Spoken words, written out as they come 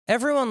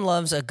Everyone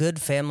loves a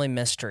good family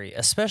mystery,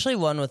 especially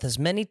one with as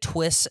many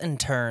twists and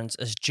turns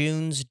as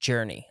June's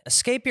Journey.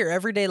 Escape your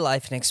everyday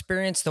life and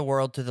experience the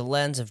world through the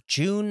lens of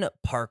June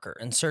Parker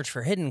and search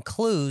for hidden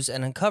clues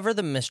and uncover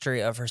the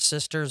mystery of her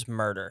sister's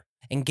murder.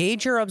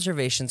 Engage your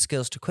observation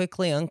skills to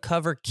quickly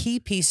uncover key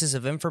pieces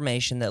of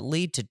information that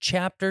lead to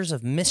chapters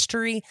of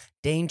mystery,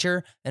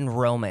 danger, and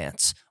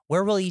romance.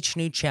 Where will each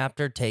new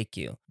chapter take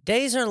you?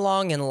 Days are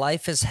long and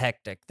life is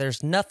hectic.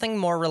 There's nothing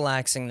more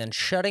relaxing than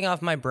shutting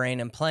off my brain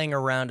and playing a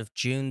round of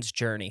June's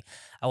Journey.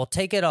 I will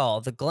take it all,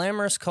 the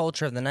glamorous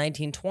culture of the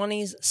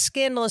 1920s,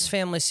 scandalous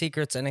family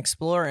secrets, and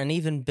explore and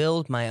even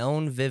build my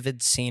own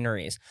vivid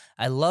sceneries.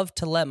 I love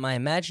to let my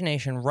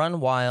imagination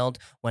run wild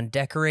when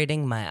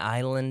decorating my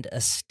island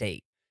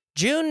estate.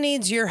 June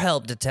needs your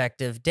help,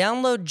 detective.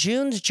 Download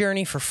June's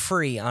Journey for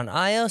free on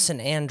iOS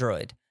and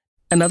Android.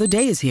 Another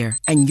day is here,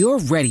 and you're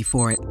ready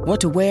for it.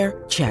 What to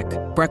wear? Check.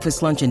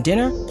 Breakfast, lunch, and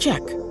dinner? Check.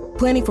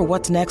 Planning for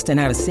what's next and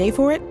how to save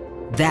for it?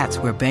 That's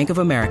where Bank of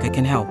America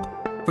can help.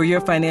 For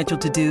your financial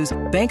to-dos,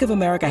 Bank of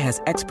America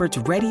has experts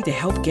ready to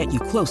help get you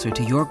closer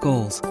to your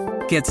goals.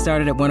 Get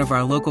started at one of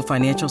our local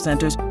financial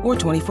centers or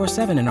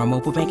 24/7 in our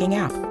mobile banking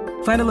app.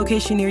 Find a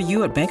location near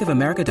you at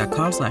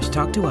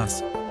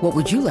bankofamerica.com/talktous. What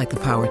would you like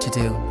the power to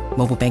do?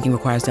 Mobile banking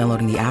requires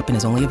downloading the app and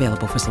is only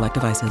available for select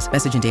devices.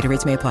 Message and data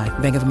rates may apply.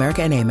 Bank of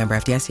America N.A., member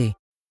FDIC.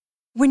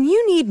 When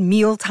you need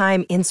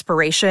mealtime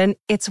inspiration,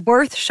 it's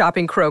worth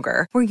shopping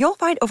Kroger, where you'll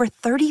find over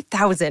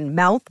 30,000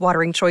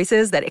 mouth-watering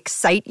choices that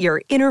excite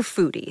your inner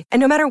foodie. And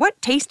no matter what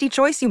tasty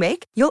choice you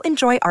make, you'll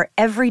enjoy our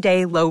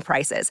everyday low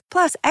prices,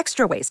 plus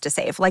extra ways to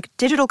save, like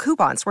digital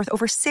coupons worth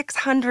over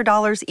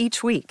 $600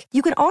 each week.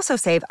 You can also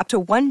save up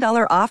to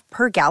 $1 off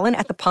per gallon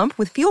at the pump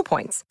with fuel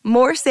points.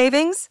 More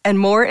savings and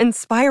more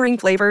inspiring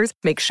flavors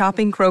make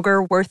shopping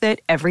Kroger worth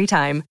it every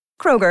time.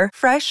 Kroger,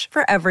 fresh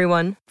for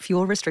everyone.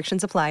 Fuel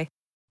restrictions apply.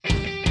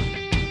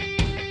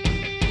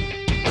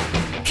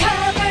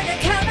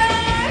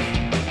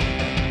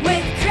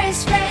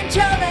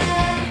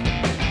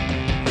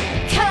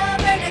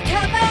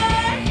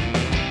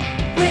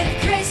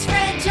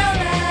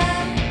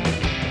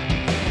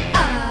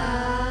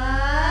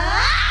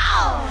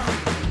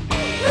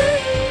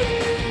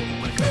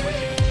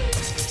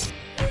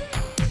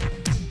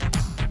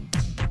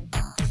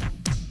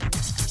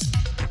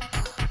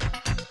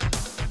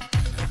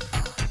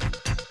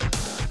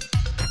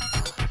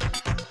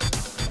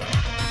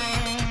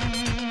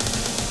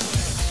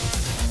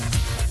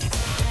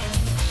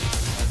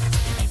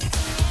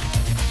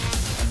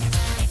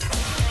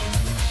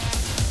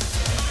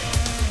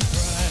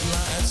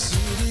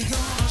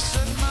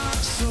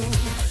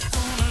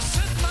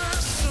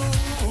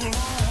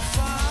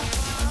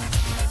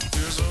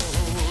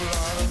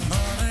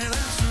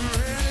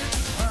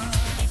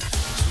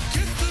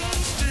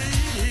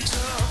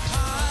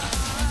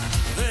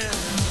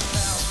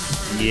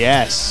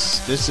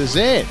 Yes, this is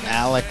it,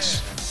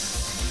 Alex.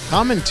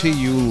 Coming to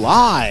you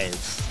live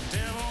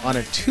on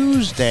a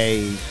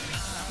Tuesday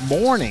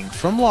morning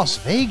from Las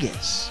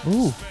Vegas.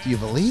 Ooh, do you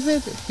believe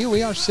it? Here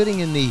we are sitting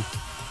in the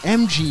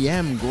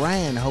MGM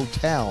Grand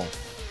Hotel,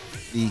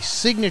 the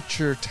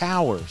Signature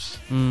Towers.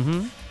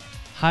 Mm-hmm.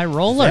 High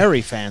roller.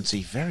 Very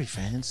fancy, very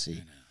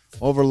fancy.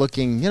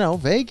 Overlooking,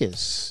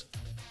 Vegas.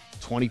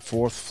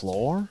 24th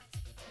floor.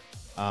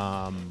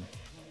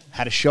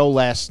 Had a show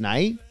last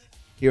night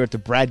here at the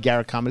Brad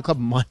Garrett Comedy Club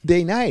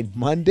Monday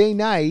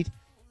night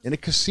in a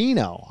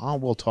casino. Oh,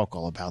 we'll talk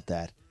all about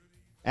that.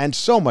 And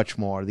so much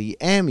more. The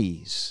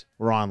Emmys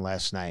were on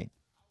last night.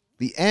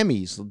 The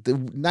Emmys. The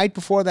night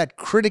before that,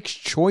 Critics'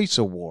 Choice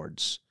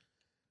Awards.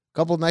 A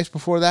couple of nights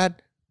before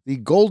that, the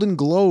Golden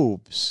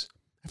Globes.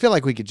 I feel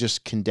like we could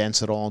just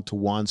condense it all into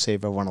one,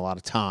 save everyone a lot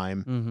of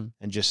time,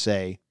 and just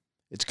say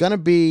it's going to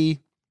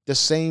be the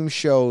same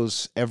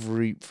shows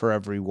for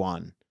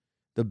everyone.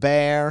 The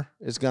Bear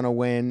is going to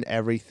win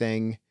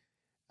everything.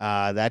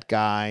 That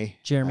guy,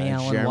 Jeremy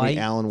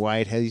Allen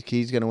White,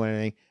 he's going to win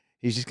anything.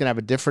 He's just going to have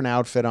a different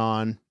outfit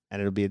on, and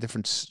it'll be a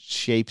different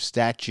shape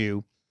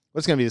statue. But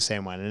it's going to be the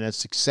same one. And it's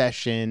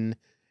Succession.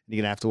 You're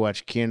going to have to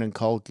watch Kieran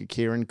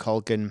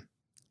Culkin.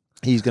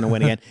 He's going to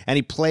win again. And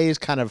he plays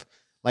kind of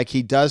like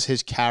he does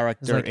his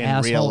character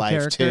in real life,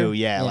 character. Too.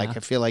 Yeah, like I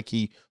feel like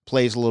he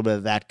plays a little bit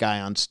of that guy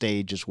on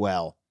stage as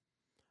well.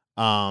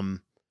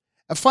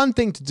 A fun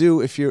thing to do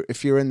if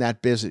you're in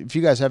that business, if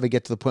you guys ever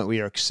get to the point where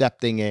you're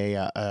accepting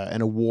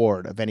an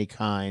award of any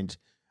kind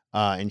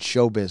in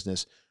show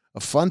business, a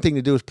fun thing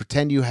to do is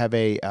pretend you have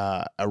a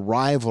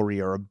rivalry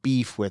or a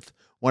beef with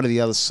one of the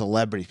other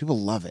celebrities. People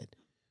love it.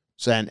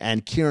 So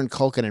and Kieran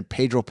Culkin and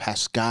Pedro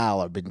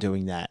Pascal have been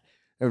doing that.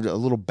 There's a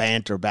little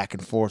banter back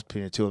and forth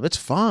between the two of them. It's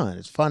fun.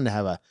 It's fun to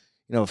have a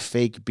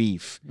fake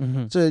beef.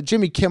 Mm-hmm. So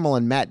Jimmy Kimmel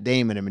and Matt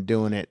Damon have been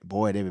doing it.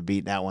 Boy, they've been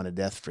beating that one to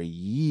death for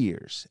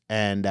years.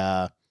 And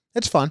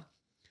it's fun.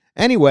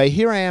 Anyway,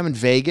 here I am in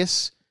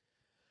Vegas.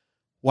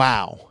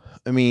 Wow.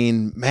 I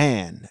mean,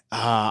 man,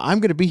 I'm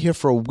going to be here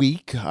for a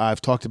week. I've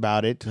talked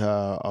about it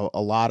a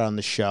lot on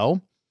the show.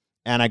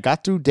 And I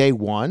got through day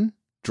one,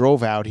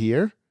 drove out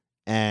here,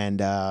 and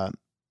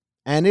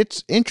And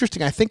it's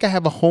interesting. I think I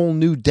have a whole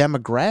new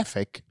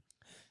demographic,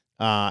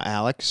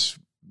 Alex.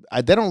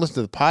 They don't listen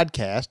to the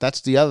podcast.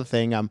 That's the other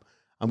thing. I'm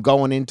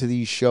going into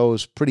these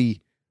shows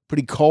pretty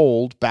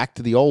cold, back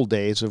to the old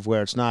days of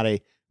where it's not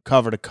a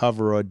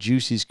cover-to-cover or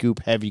juicy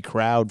scoop heavy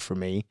crowd for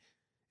me.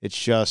 It's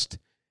just,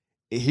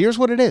 here's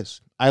what it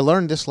is. I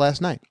learned this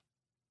last night.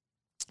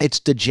 It's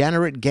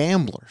degenerate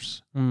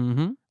gamblers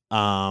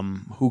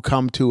who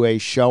come to a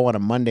show on a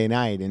Monday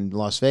night in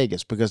Las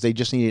Vegas because they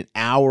just need an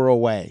hour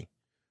away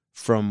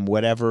from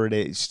whatever it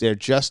is. They're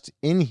just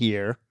in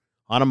here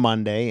on a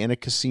Monday in a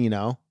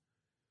casino,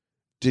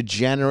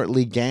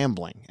 degenerately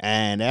gambling.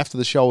 And after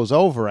the show was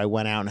over, I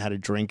went out and had a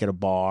drink at a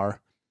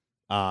bar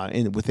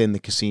within the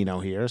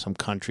casino here, some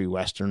country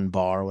western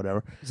bar or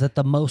whatever. Is that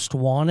the Most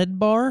Wanted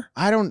bar?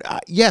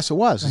 Yes, it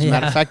was. As a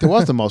matter of fact, it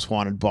was the Most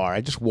Wanted bar.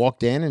 I just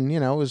walked in and, it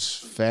was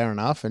fair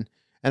enough. And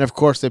of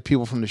course, the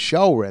people from the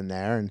show were in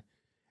there.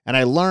 And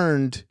I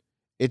learned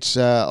it's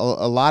a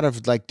lot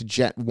of like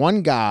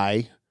one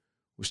guy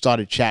who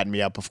started chatting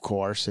me up, of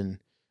course, and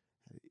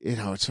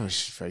it's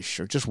always very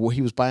short. Just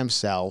he was by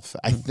himself,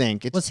 I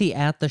think. Was he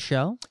at the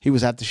show? He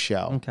was at the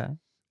show. Okay.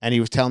 And he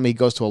was telling me he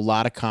goes to a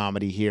lot of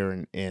comedy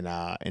here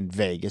in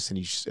Vegas,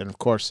 and of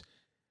course,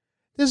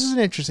 this is an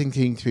interesting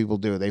thing people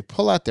do. They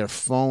pull out their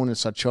phone and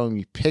start showing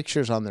me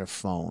pictures on their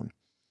phone.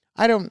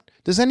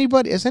 Is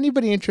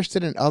anybody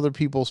interested in other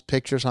people's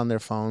pictures on their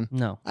phone?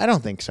 No. I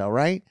don't think so,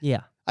 right?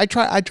 Yeah. I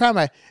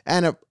try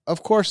and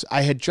of course,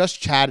 I had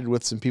just chatted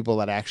with some people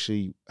that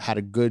actually had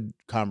a good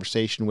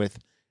conversation with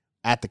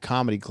at the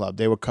comedy club.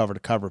 They were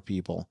cover-to-cover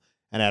people,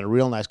 and I had a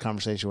real nice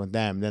conversation with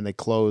them. Then they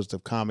closed the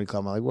comedy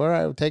club. I'm like, where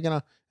are I taking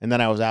a? And then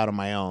I was out on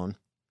my own,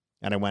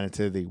 and I went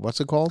into the,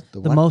 what's it called?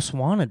 The Most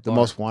Wanted bar. The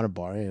Most Wanted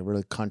bar. Yeah,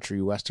 really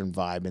country western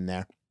vibe in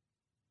there.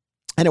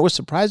 And it was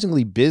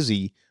surprisingly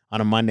busy on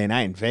a Monday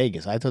night in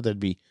Vegas. I thought there'd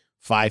be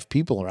 5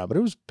 people around, but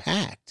it was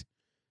packed.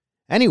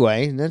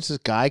 Anyway, and then this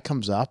guy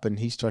comes up and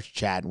he starts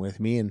chatting with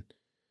me, and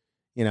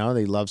he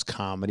loves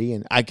comedy,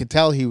 and I could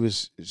tell he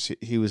was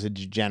a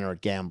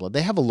degenerate gambler.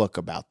 They have a look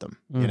about them,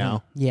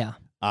 Yeah.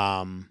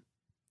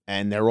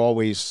 And they're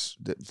always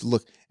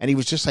look. And he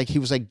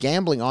was like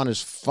gambling on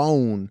his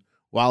phone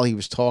while he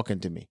was talking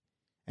to me,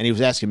 and he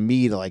was asking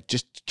me to like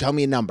just tell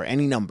me a number,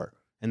 any number,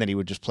 and then he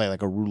would just play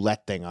like a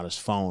roulette thing on his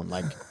phone.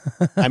 Like,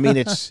 I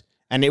mean,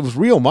 and it was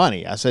real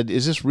money. I said,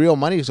 "Is this real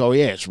money?" He goes, "Oh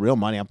yeah, it's real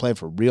money. I'm playing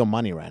for real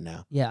money right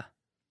now." Yeah.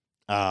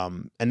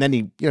 And then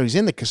he's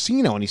in the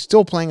casino and he's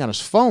still playing on his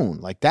phone.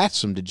 Like, that's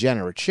some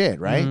degenerate shit,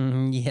 right?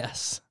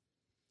 Yes.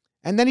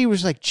 And then he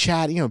was like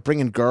chatting,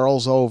 bringing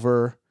girls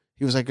over.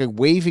 He was like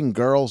waving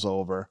girls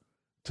over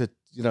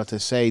to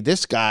say,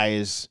 this guy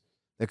is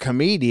the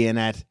comedian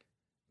at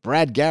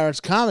Brad Garrett's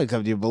Comedy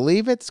Club. Do you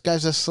believe it? This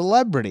guy's a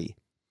celebrity.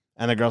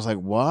 And the girl's like,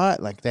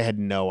 what? Like, they had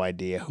no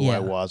idea who I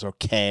was or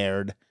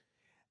cared.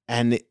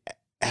 And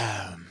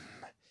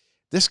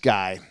this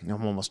guy,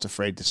 I'm almost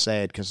afraid to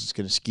say it because it's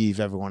going to skeeve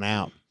everyone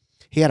out.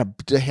 He had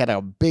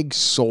a big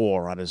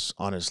sore on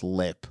his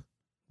lip.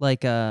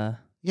 Like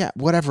yeah,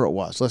 whatever it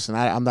was. Listen,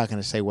 I'm not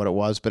going to say what it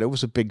was, but it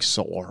was a big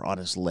sore on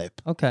his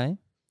lip. Okay.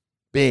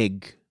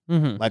 Big.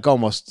 Like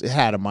almost, it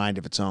had a mind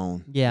of its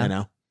own.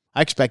 Yeah.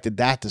 I expected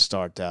that to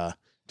start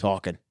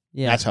talking.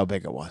 Yeah. That's how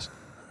big it was.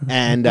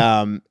 And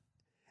and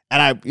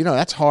I,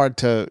 that's hard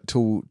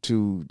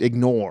to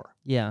ignore.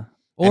 Yeah.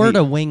 Or to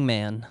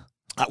wingman.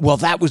 Well,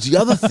 that was the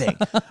other thing.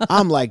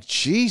 I'm like,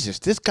 Jesus,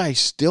 this guy's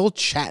still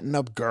chatting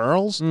up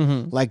girls.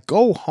 Like,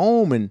 go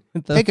home and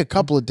take a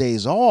couple of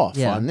days off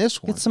on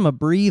this one. Get some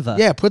Abreva.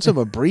 Yeah, put some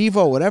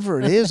Abreva,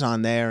 whatever it is,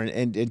 on there,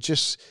 and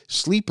just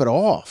sleep it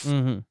off.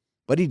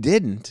 But he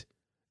didn't.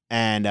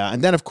 And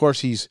then, of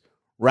course, he's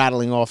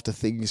rattling off the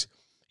things.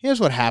 Here's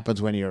what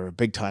happens when you're a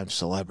big-time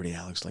celebrity,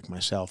 Alex, like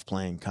myself,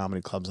 playing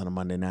comedy clubs on a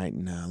Monday night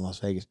in Las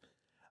Vegas.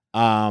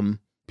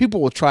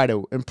 People will try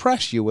to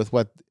impress you with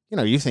what,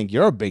 you think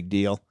you're a big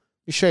deal.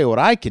 You show you what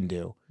I can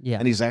do. Yeah.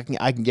 And he's like,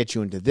 I can get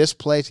you into this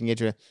place and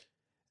get you.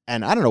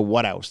 And I don't know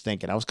what I was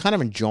thinking. I was kind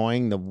of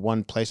enjoying the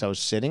one place I was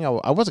sitting.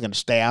 I wasn't going to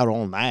stay out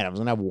all night. I was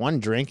going to have one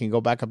drink and go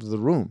back up to the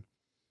room.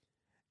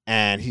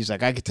 And he's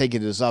like, I could take you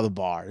to this other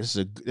bar. This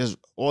is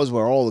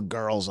where all the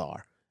girls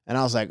are. And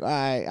I was like, all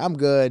right, I'm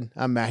good.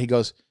 I'm out. He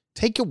goes,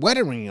 take your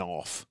wedding ring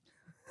off.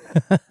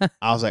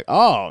 I was like,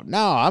 oh,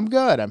 no, I'm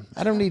good.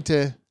 I don't need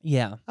to.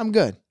 Yeah. I'm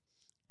good.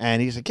 And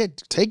he's like, yeah,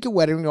 take your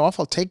wedding ring off.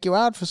 I'll take you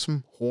out for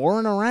some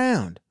whoring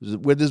around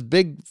with this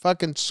big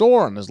fucking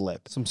sore on his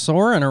lip. Some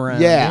soaring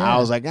around. Yeah. I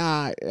was like,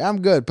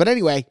 I'm good. But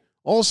anyway,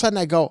 all of a sudden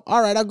I go,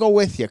 all right, I'll go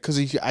with you. Because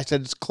I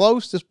said, it's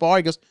close, this bar.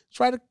 He goes, it's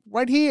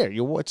right here.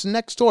 It's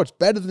next door. It's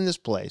better than this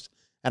place.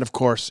 And of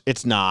course,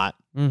 it's not.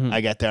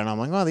 I get there and I'm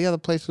like, oh, the other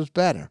place was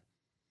better.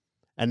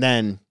 And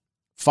then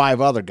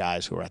 5 other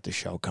guys who were at the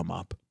show come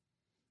up.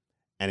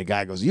 And the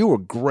guy goes, you were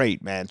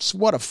great, man.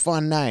 What a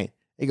fun night.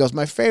 He goes,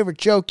 my favorite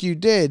joke you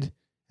did.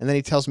 And then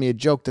he tells me a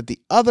joke that the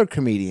other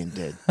comedian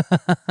did.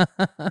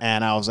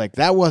 And I was like,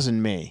 that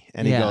wasn't me.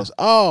 And he goes,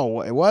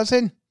 oh, it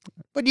wasn't?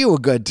 But you were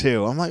good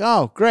too. I'm like,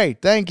 oh,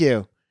 great. Thank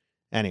you.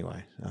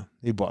 Anyway, so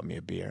he bought me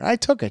a beer. I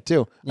took it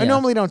too. I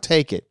normally don't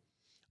take it.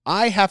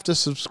 I have to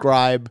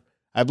subscribe.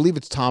 I believe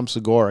it's Tom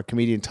Segura,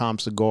 comedian Tom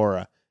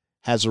Segura,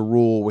 has a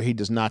rule where he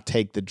does not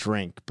take the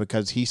drink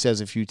because he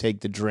says if you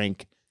take the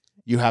drink,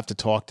 you have to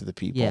talk to the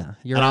people. Yeah,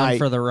 you're on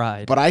for the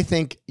ride. But I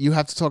think you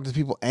have to talk to the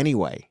people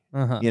anyway.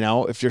 You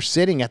know, if you're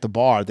sitting at the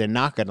bar, they're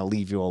not going to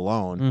leave you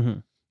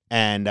alone.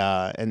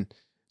 And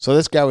so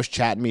this guy was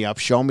chatting me up,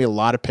 showing me a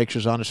lot of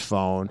pictures on his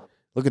phone.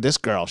 Look at this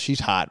girl. She's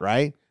hot,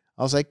 right?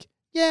 I was like,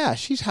 yeah,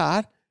 she's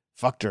hot.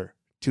 Fucked her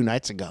 2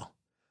 nights ago.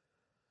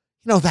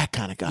 You know, that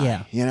kind of guy.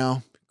 Yeah. You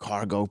know,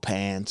 cargo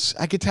pants.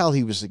 I could tell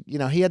he was, you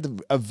know, he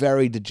had a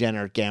very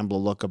degenerate gambler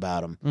look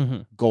about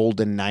him.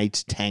 Golden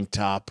Knights tank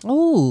top.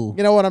 Oh.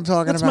 You know what I'm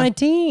talking about? That's my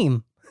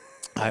team.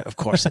 Of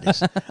course it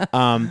is.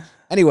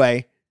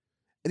 Anyway,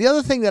 the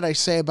other thing that I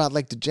say about,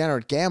 like,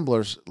 degenerate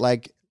gamblers,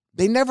 like,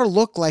 they never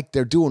look like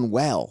they're doing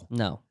well.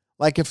 No.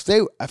 Like, if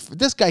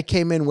this guy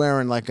came in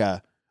wearing, like,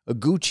 a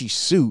Gucci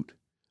suit,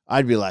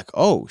 I'd be like,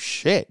 oh,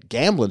 shit,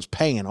 gambling's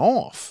paying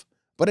off.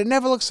 But it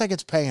never looks like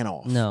it's paying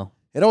off. No.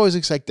 It always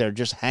looks like they're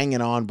just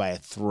hanging on by a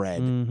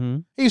thread.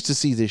 I used to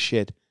see this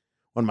shit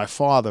when my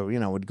father, you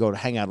know, would go to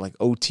hang out like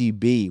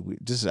OTB.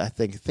 This is, I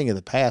think, a thing of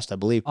the past, I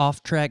believe.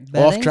 Off-track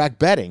betting? Off-track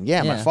betting,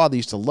 yeah. My father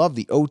used to love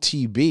the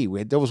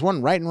OTB. There was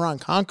one right in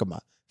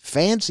Ronkonkoma.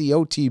 Fancy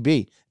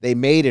OTB. They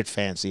made it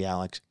fancy,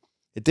 Alex.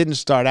 It didn't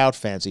start out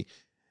fancy.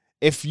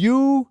 If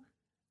you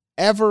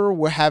ever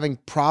were having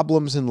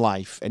problems in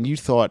life and you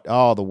thought,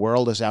 oh, the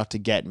world is out to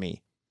get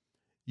me,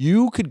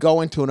 you could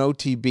go into an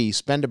OTB,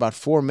 spend about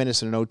 4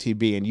 minutes in an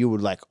OTB, and you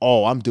would like,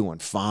 oh, I'm doing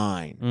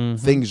fine.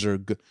 Things are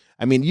good.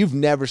 I mean, you've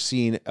never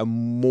seen a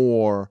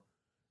more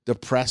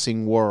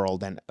depressing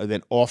world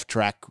than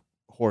off-track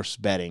horse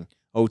betting,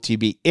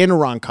 OTB, in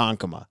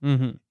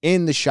Ronkonkoma,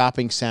 in the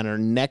shopping center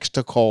next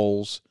to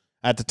Kohl's.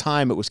 At the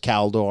time, it was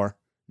Caldor.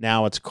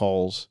 Now it's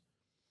Kohl's.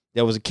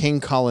 There was a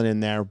King Cullen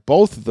in there.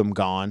 Both of them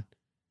gone.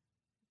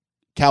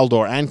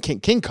 Caldor and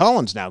King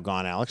Cullen's now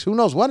gone, Alex. Who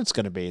knows what it's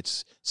going to be?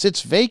 It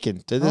sits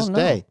vacant to this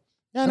day.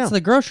 Yeah, that's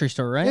the grocery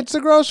store, right? It's the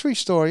grocery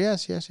store.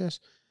 Yes.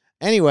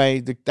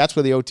 Anyway, that's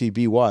where the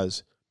OTB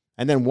was.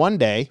 And then one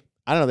day,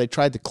 I don't know, they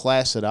tried to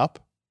class it up.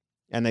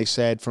 And they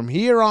said, from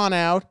here on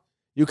out,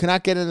 you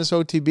cannot get in this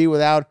OTB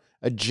without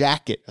a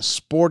jacket, a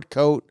sport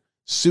coat,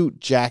 suit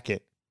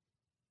jacket.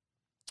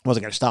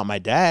 Wasn't going to stop my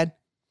dad.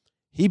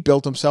 He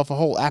built himself a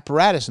whole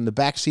apparatus in the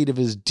backseat of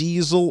his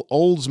diesel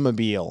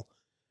Oldsmobile.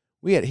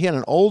 He had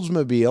an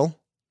Oldsmobile,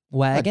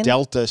 wagon, a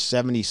Delta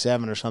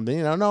 77 or something.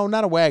 You know, no,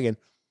 not a wagon,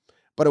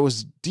 but it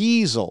was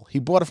diesel. He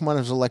bought it from one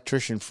of his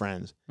electrician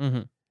friends.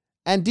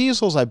 And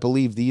diesels, I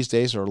believe, these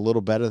days are a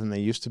little better than they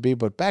used to be.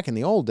 But back in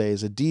the old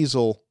days, a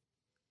diesel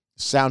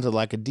sounded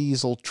like a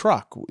diesel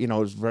truck. You know,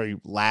 it was very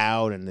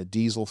loud and the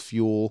diesel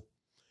fuel.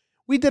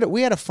 We did it.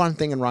 We had a fun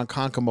thing in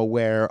Ronkonkoma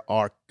where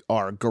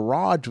our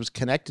garage was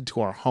connected to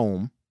our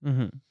home,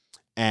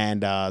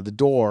 and the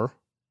door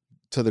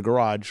to the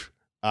garage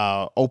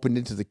opened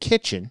into the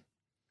kitchen,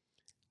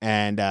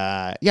 and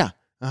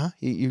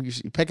you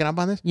picking up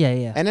on this?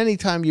 Yeah. And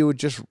anytime you would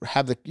just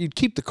you'd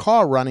keep the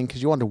car running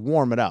because you wanted to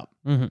warm it up,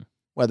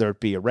 whether it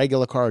be a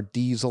regular car or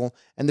diesel,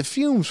 and the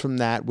fumes from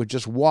that would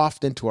just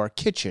waft into our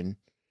kitchen,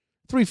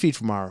 3 feet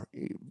from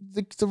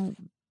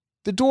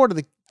the door to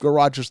the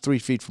garage was 3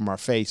 feet from our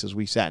face as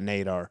we sat and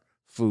ate our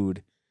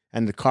food.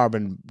 And the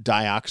carbon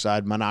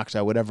dioxide,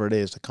 monoxide, whatever it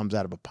is that comes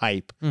out of a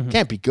pipe,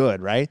 can't be good,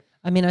 right?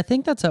 I mean, I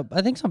think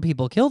I think some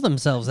people kill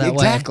themselves that way.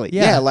 Exactly.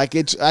 Yeah. Like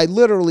we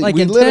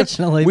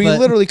intentionally. We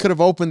literally could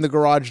have opened the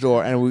garage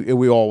door and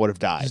we all would have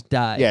died. Just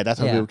died. Yeah, that's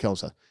how we would kill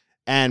themselves.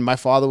 And my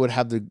father would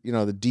have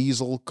the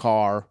diesel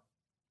car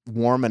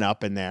warming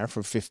up in there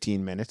for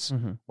 15 minutes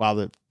while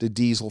the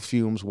diesel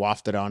fumes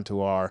wafted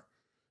onto our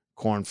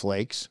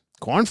cornflakes.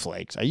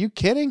 Cornflakes? Are you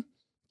kidding?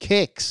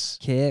 Kix.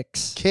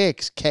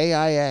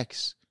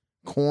 Kix.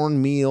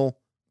 Cornmeal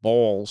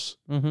balls.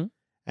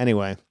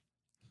 Anyway,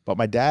 but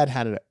my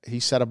dad he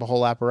set up a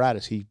whole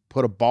apparatus. He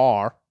put a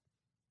bar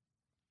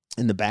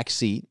in the back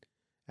seat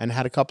and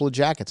had a couple of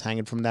jackets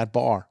hanging from that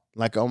bar,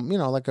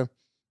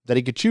 that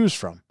he could choose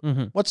from.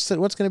 What's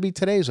going to be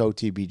today's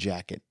OTB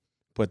jacket?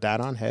 Put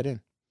that on, head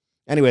in.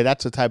 Anyway,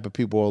 that's the type of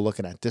people we're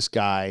looking at. This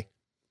guy,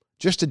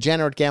 just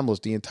degenerate gamblers.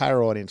 The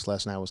entire audience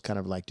last night was kind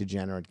of like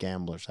degenerate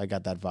gamblers. I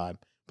got that vibe,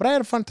 but I had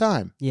a fun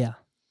time. Yeah.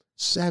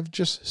 I have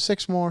just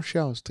 6 more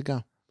shows to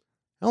go.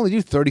 I only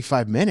do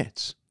 35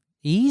 minutes.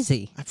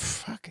 Easy. I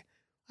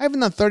haven't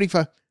done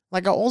 35.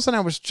 Like, all of a sudden,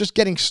 I was just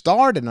getting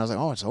started, and I was like,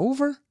 oh, it's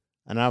over?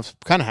 And I was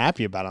kind of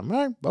happy about it. I'm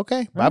like,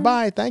 okay,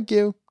 bye-bye, thank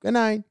you, good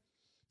night.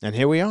 And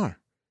here we are.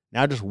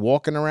 Now just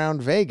walking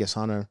around Vegas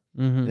on in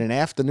an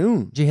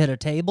afternoon. Did you hit a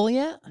table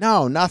yet?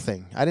 No,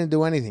 nothing. I didn't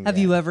do anything. Have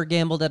you ever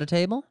gambled at a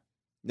table?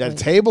 At a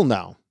table?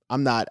 No.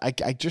 I'm not.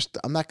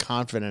 I'm not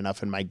confident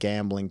enough in my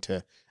gambling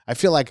to. I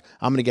feel like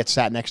I'm gonna get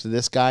sat next to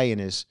this guy in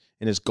his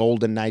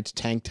Golden Knights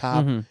tank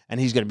top, and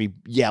he's gonna be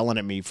yelling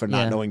at me for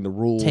not knowing the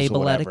rules. Table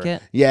or whatever.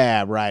 etiquette.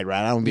 Yeah, right.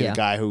 I don't want to be the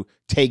guy who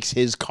takes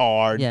his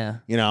card. Yeah,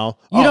 you know.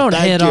 You don't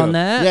hit on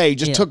that. Yeah, he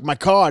just took my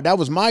card. That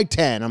was my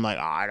 10. I'm like,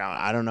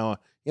 I don't know.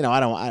 You know,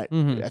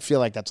 I feel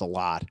like that's a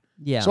lot.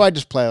 Yeah. So I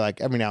just play like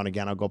every now and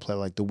again. I'll go play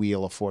like the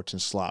Wheel of Fortune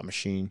slot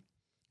machine,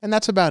 and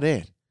that's about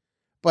it.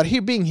 But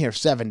being here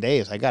 7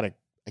 days, I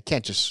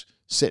can't just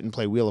sit and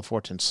play Wheel of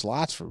Fortune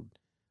slots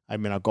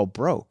I'll go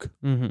broke.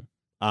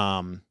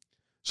 Mm-hmm.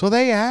 So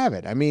there you have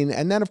it. I mean,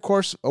 and then of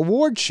course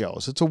award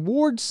shows. It's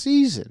award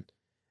season,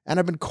 and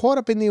I've been caught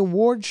up in the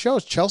award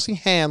shows. Chelsea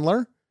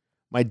Handler,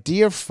 my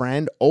dear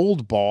friend,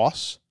 old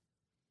boss,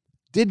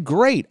 did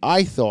great.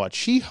 I thought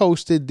she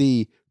hosted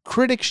the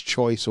Critics'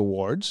 Choice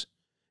Awards.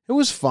 It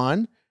was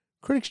fun.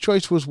 Critics'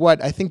 Choice was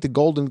what I think the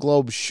Golden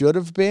Globe should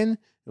have been.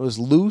 It was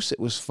loose. It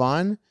was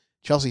fun.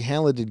 Chelsea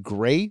Handler did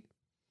great.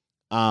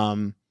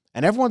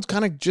 And everyone's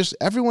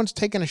everyone's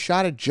taking a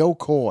shot at Joe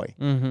Coy.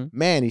 Mm-hmm.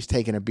 Man, he's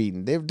taking a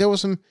beating. There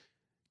was some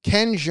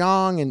Ken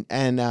Jeong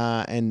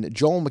and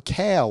Joel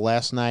McHale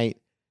last night.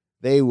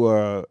 They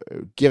were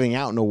giving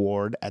out an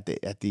award at the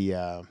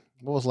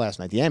what was last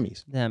night? The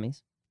Emmys. The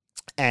Emmys.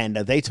 And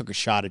they took a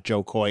shot at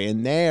Joe Coy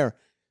in their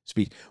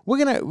speech. We're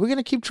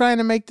gonna keep trying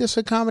to make this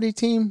a comedy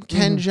team.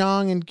 Ken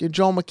Jeong and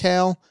Joel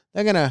McHale.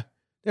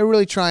 They're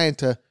really trying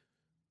to,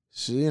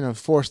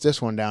 force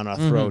this one down our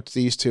throats.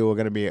 These two are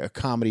gonna be a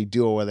comedy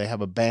duo where they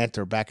have a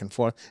banter back and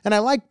forth. And I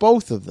like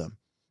both of them.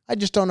 I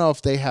just don't know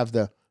if they have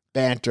the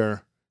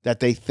banter that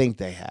they think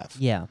they have.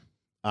 Yeah.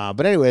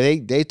 But anyway,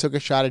 they took a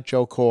shot at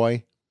Joe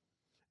Coy.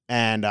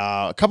 And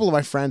a couple of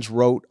my friends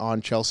wrote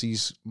on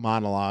Chelsea's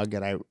monologue,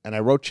 and I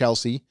wrote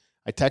Chelsea.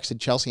 I texted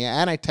Chelsea,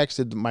 and I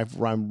texted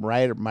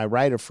my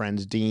writer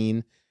friends,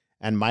 Dean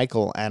and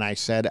Michael, and I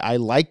said I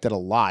liked it a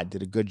lot,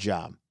 did a good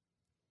job.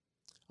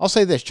 I'll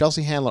say this,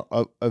 Chelsea Handler,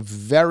 a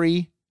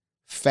very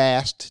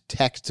fast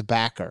text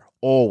backer,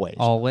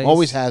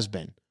 always has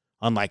been.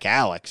 Unlike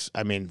Alex,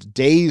 I mean,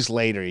 days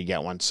later you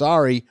get one.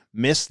 Sorry,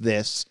 missed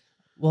this.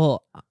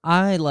 Well,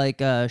 I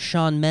like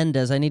Shawn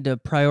Mendes. I need to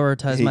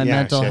prioritize my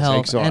mental yes,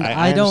 health, so and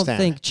I don't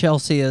think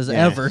Chelsea has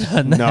ever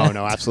done that.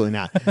 No, absolutely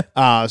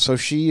not. So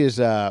she is,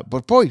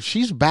 but boy,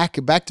 she's back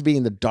to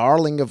being the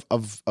darling of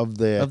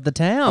the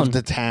town. Of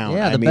the town,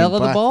 yeah, belle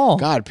of the ball.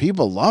 God,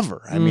 people love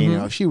her. I mean,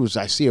 I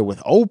see her with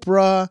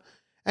Oprah,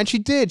 and she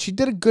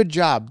did a good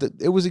job.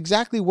 It was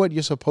exactly what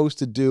you're supposed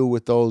to do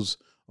with those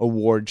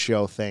award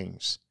show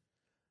things.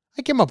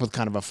 I came up with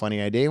kind of a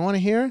funny idea. You want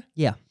to hear it?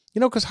 Yeah.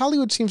 Because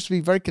Hollywood seems to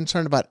be very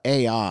concerned about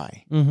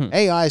AI.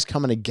 AI is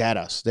coming to get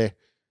us. They're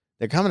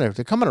coming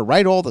to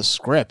write all the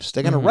scripts.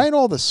 They're going to write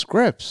all the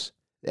scripts.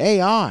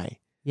 AI.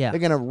 Yeah. They're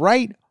going to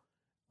write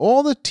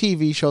all the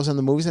TV shows and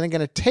the movies, and they're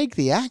going to take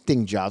the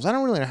acting jobs. I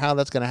don't really know how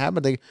that's going to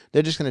happen.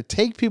 They're just going to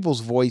take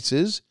people's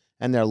voices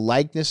and their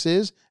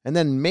likenesses and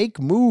then make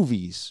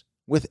movies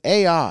with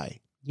AI.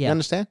 Yeah. You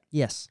understand?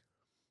 Yes.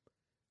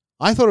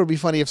 I thought it would be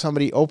funny if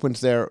somebody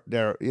opens their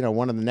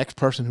one of the next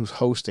person who's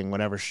hosting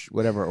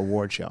whatever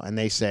award show, and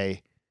they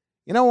say,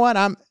 you know what,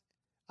 I'm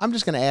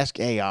just going to ask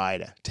AI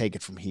to take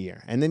it from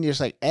here, and then you're just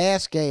like,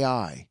 ask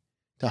AI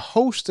to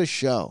host a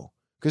show,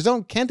 because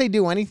can't they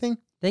do anything?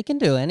 They can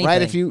do anything,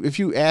 right? If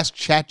you ask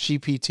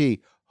ChatGPT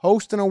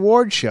host an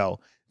award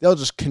show, they'll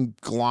just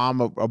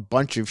conglomerate a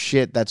bunch of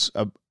shit that's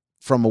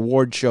from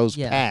award shows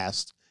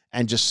past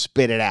and just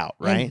spit it out,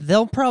 right? And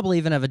they'll probably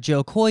even have a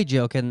Joe Coy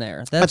joke in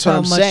there. That's what how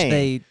I'm much saying.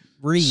 They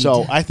read.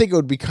 So I think it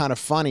would be kind of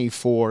funny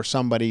for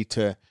somebody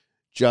to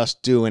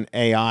just do an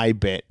AI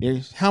bit.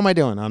 How am I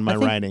doing on my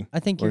writing? I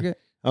think you're good.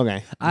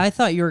 Okay. I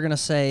thought you were going to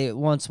say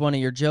once one of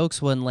your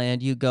jokes wouldn't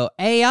land, you go,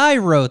 AI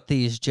wrote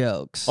these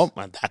jokes. Oh,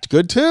 that's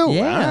good too.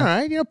 Yeah. All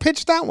right.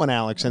 Pitch that one,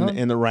 Alex,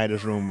 in the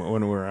writer's room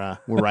when we're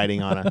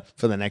writing on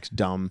for the next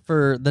dumb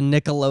for the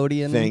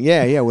Nickelodeon thing.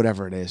 Yeah,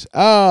 whatever it is.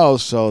 Oh,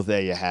 so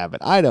there you have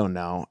it. I don't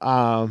know.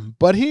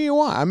 But here you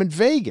are. I'm in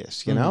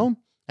Vegas, you know?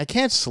 I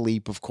can't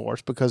sleep, of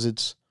course,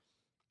 because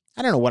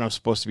I don't know what I'm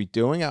supposed to be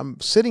doing.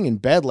 I'm sitting in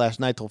bed last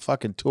night till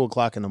fucking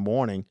 2:00 in the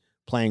morning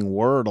playing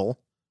Wordle.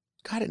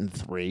 Got it in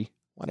 3.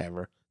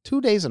 Whatever.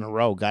 2 days in a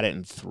row, got it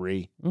in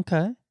 3.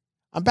 Okay.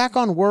 I'm back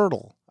on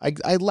Wordle. I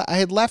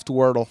had left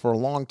Wordle for a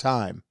long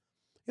time.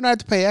 I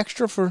had to pay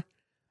extra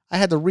I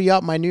had to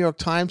re-up my New York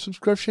Times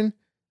subscription,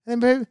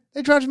 and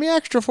they charged me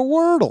extra for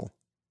Wordle.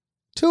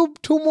 Two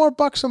more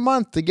bucks a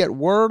month to get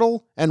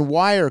Wordle and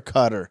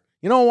Wirecutter.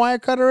 You know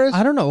what Wirecutter is?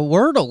 I don't know what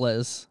Wordle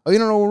is. Oh, you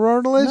don't know what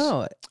Wordle is?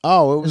 No.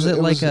 Oh,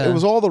 it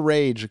was all the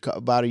rage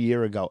about a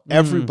year ago.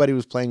 Everybody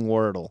was playing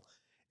Wordle.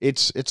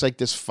 It's like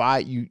this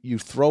 5. You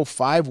throw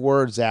 5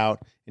 words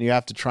out and you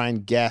have to try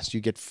and guess.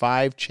 You get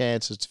 5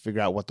 chances to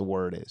figure out what the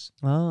word is.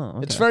 Oh,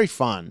 okay. It's very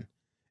fun.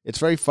 It's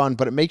very fun,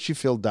 but it makes you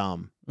feel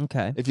dumb.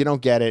 Okay. If you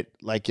don't get it,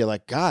 you're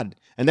like, God.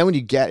 And then when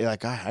you get it, you're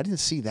like, I didn't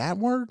see that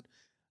word.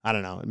 I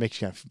don't know. It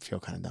makes you feel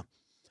kind of dumb.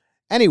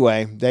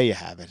 Anyway, there you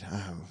have it.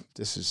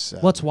 This is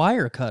what's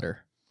Wirecutter?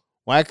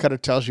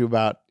 Wirecutter tells you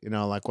about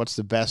what's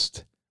the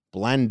best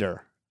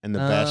blender and the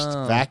best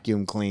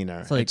vacuum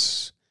cleaner.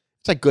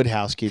 It's like Good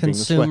Housekeeping.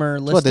 Consumer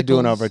It's what they're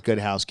doing over at Good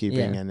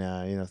Housekeeping, and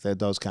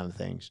those kind of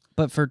things.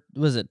 But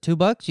was it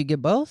 $2? You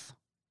get both?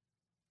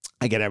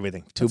 I get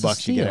everything.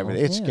 $2, you get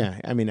everything. It's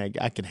I mean,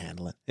 I can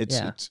handle it.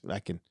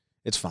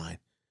 It's fine.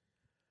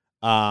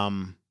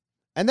 And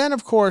then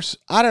of course,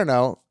 I don't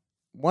know.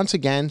 Once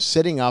again,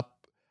 sitting up.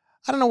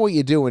 I don't know what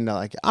you do when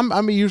like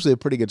I'm usually a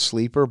pretty good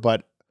sleeper,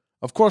 but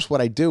of course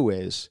what I do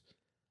is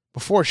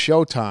before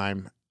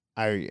showtime,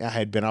 I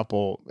had been up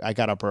I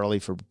got up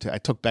early I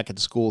took Beckett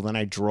to school, then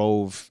I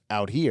drove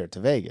out here to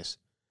Vegas.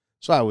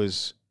 So I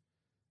was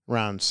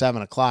around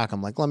 7 o'clock.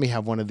 I'm like, let me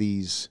have one of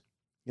these.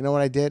 You know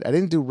what I did? I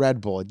didn't do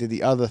Red Bull. I did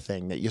the other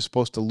thing that you're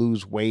supposed to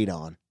lose weight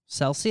on.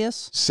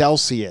 Celsius?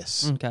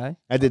 Celsius. Okay.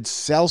 I did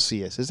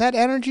Celsius. Is that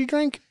energy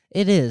drink?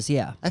 It is,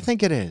 yeah. I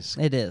think it is.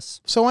 It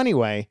is. So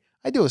anyway,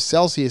 I do a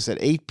Celsius at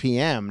 8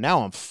 p.m.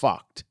 Now I'm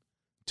fucked.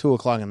 2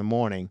 o'clock in the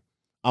morning.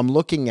 I'm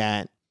looking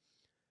at,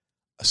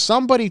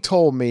 somebody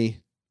told me,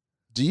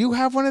 do you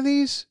have one of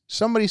these?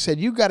 Somebody said,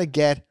 you got to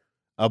get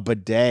a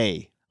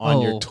bidet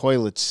on your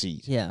toilet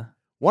seat. Yeah.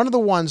 One of the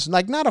ones,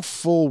 like not a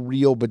full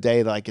real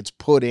bidet, like it's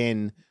put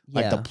in,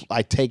 like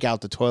I take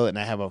out the toilet and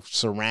I have a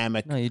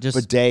ceramic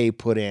bidet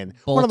put in.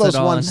 One of those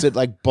ones that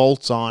like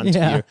bolts on to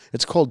you.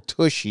 It's called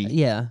Tushy.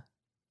 Yeah.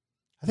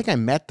 I think I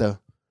met the...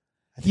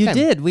 We talked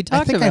about this.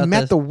 I think I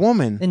met the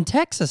woman. In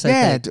Texas,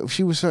 I think.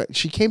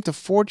 She came to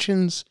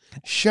Fortune's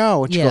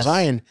show, and she goes,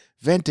 I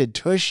invented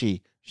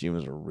Tushy. She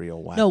was a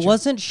real whack. No,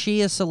 wasn't she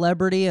a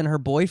celebrity and her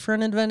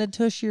boyfriend invented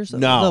Tushy or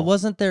something? No.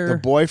 Wasn't there... The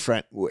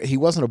boyfriend, he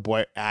wasn't a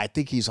boy. I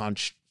think he's on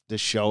the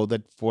show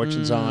that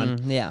Fortune's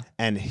on. Yeah.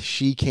 And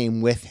she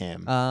came with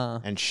him.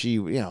 And she,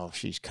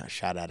 she's kind of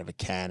shot out of a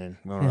cannon.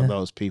 One of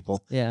those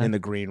people in the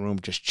green room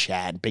just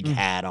chatting, big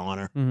hat on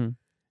her. Mm-hmm.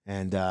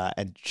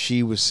 And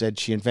she said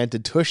she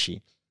invented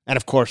Tushy. And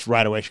of course,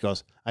 right away she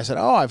goes, I said,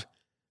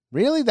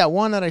 really? That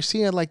one that I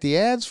see like the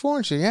ads for?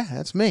 And she said, yeah,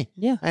 that's me.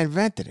 Yeah. I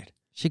invented it.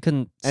 She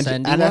couldn't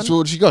send you And that's one?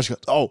 what she goes. She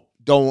goes, oh,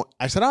 don't.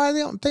 I said, I'm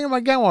thinking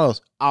about getting one of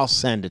those. I'll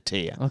send it to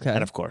you. Okay.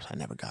 And of course, I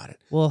never got it.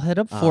 Well, hit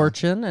up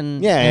Fortune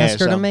and ask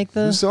her to make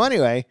the... So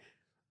anyway,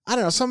 I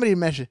don't know. Somebody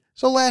mentioned.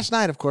 So last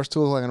night, of course,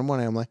 2 o'clock in the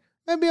morning, I'm like,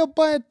 maybe I'll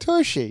buy a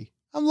Tushy.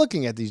 I'm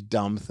looking at these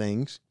dumb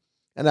things.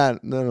 And I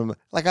don't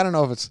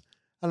know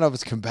if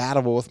it's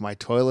compatible with my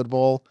toilet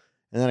bowl.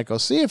 And then it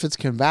goes, see if it's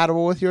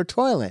compatible with your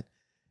toilet.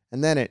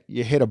 And then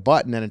you hit a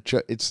button and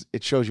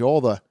it shows you all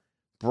the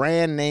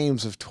brand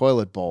names of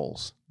toilet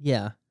bowls.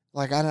 Yeah.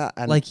 Like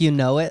like you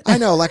know it. I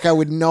know, like I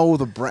would know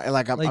the brand.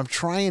 Like I'm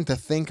trying to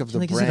think of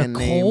the brand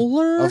name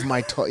of my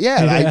toilet.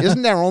 Yeah,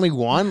 isn't there only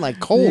one? Like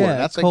Kohler. Yeah,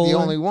 that's like Kohler. the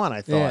only one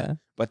I thought. Yeah.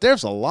 But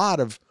there's a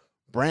lot of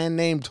brand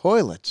name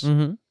toilets.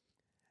 Mm-hmm.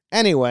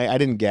 Anyway, I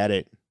didn't get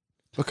it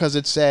because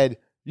it said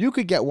you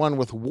could get one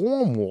with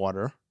warm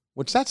water,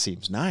 which that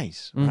seems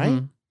nice,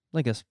 right?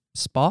 Like a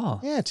spa.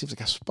 Yeah, it seems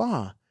like a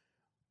spa.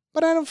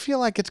 But I don't feel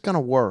like it's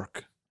gonna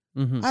work.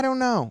 Mm-hmm. I don't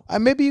know.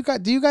 Maybe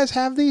do you guys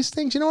have these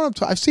things? You know what I'm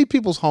talking? I see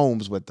people's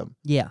homes with them.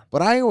 Yeah.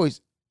 But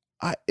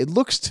it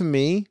looks to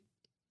me,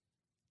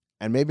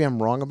 and maybe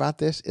I'm wrong about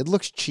this, it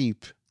looks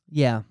cheap.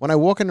 Yeah. When I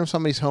walk into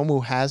somebody's home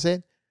who has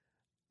it,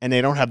 and they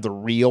don't have the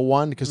real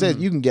one, because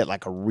you can get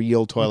like a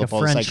real toilet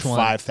bowl. It's like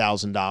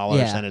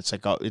 $5,000, and it's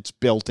like it's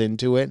built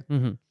into it.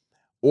 Mm-hmm.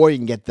 Or you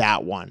can get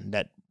that one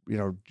that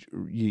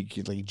you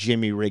can like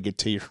Jimmy rig it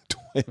to your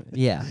toilet.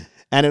 Yeah.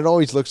 And it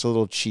always looks a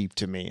little cheap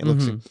to me. It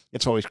looks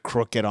it's always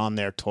crooked on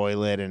their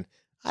toilet, and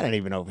I don't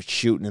even know if it's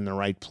shooting in the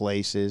right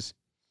places.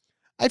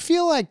 I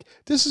feel like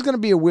this is going to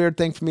be a weird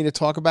thing for me to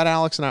talk about,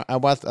 Alex, and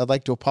I'd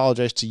like to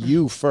apologize to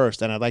you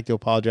first, and I'd like to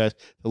apologize to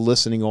the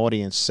listening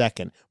audience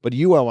second. But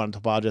I want to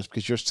apologize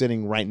because you're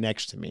sitting right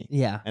next to me.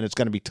 Yeah. And it's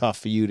going to be tough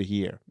for you to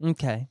hear.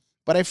 Okay.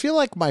 But I feel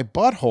like my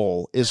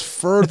butthole is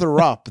further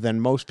up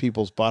than most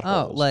people's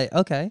buttholes. Oh,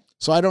 okay.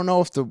 So I don't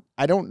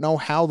know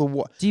how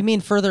the... Do you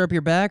mean further up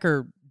your back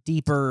or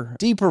deeper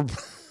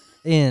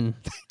in?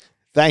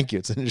 Thank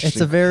you.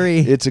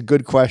 It's a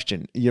good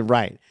question. You're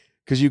right.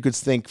 Because you could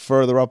think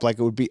further up like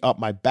it would be up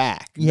my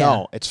back. Yeah.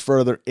 No, it's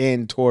further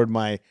in toward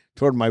my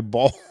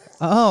ball.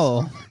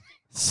 Oh.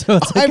 So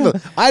it's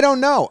I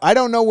don't know. I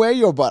don't know where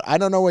your butt. I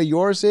don't know where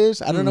yours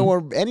is. I don't know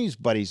where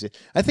anybody's is.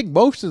 I think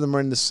most of them are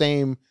in the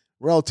same,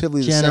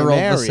 relatively general the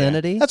same area.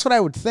 vicinity. That's what I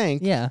would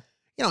think. Yeah.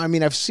 I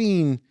mean, you've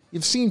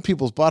seen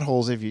people's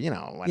buttholes if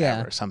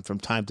whatever. Yeah. From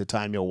time to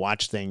time you'll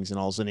watch things and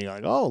all of a sudden you're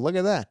like, oh, look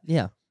at that.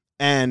 Yeah.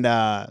 And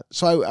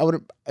so I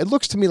would. It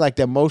looks to me like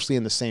they're mostly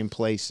in the same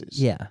places.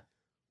 Yeah.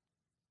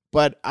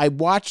 But I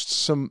watched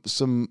some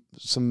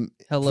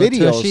Hello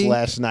videos Tushy?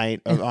 last night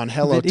on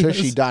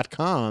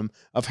HelloTushy.com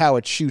of how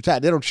it shoots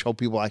out. They don't show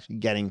people actually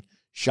getting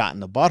shot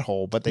in the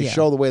butthole, but they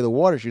show the way the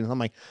water shoots. I'm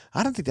like,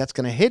 I don't think that's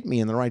going to hit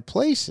me in the right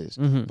places.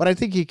 Mm-hmm. But I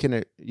think you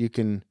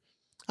can.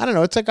 I don't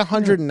know. It's like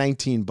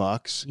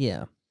 $119.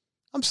 Yeah.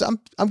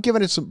 I'm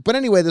giving it some. But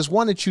anyway, there's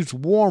one that shoots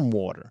warm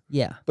water.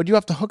 Yeah. But you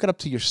have to hook it up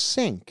to your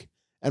sink,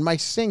 and my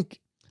sink.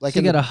 Like so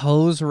you got a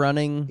hose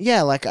running?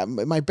 Yeah, like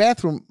my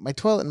bathroom, my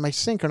toilet, and my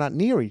sink are not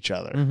near each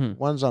other. Mm-hmm.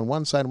 One's on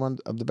one side, one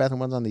of the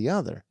bathroom, one's on the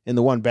other. In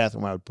the one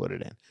bathroom, I would put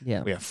it in.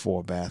 Yeah. We have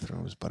 4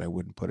 bathrooms, but I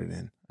wouldn't put it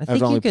in.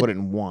 I've only put it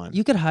in one.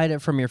 You could hide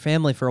it from your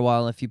family for a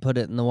while if you put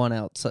it in the one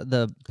outside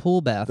the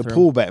pool bathroom. The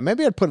pool bath.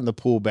 Maybe I'd put it in the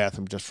pool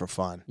bathroom just for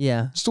fun.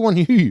 Yeah. It's the one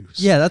you use.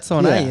 Yeah, that's the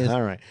one I use.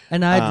 All right.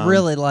 And I'd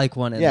really like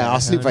one in there. Yeah, I'll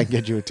see if I can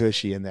get you a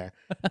tushy in there.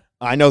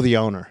 I know the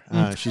owner.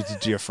 She's a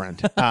dear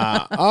friend.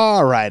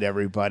 All right,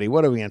 everybody.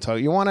 What are we going to talk?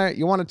 You want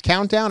a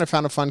countdown? I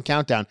found a fun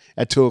countdown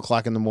at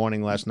 2:00 in the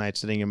morning last night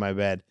sitting in my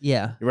bed.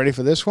 Yeah. You ready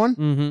for this one?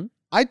 Mm-hmm.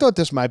 I thought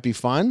this might be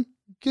fun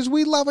because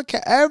we love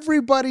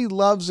everybody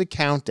loves a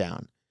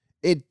countdown.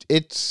 It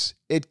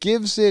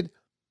gives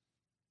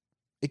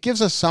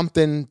us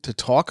something to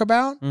talk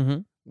about. Mm-hmm.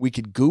 We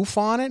could goof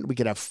on it. We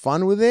could have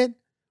fun with it.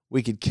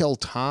 We could kill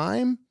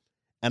time.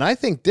 And I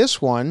think this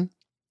one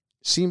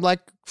seemed like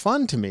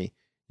fun to me.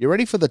 You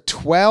ready for the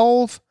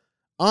 12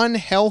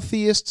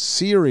 unhealthiest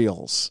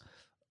cereals?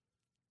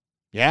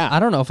 Yeah. I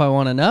don't know if I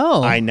want to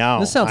know. I know.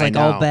 This sounds like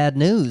all bad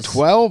news.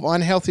 12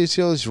 unhealthiest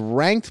cereals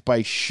ranked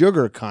by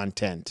sugar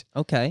content.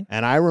 Okay.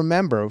 And I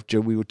remember,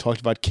 we talked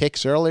about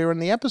Kix earlier in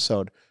the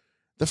episode.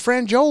 The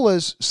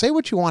Frangiolas, say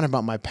what you want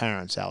about my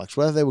parents, Alex.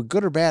 Whether they were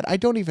good or bad, I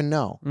don't even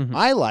know. Mm-hmm.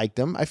 I liked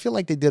them. I feel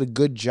like they did a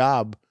good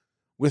job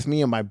with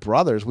me and my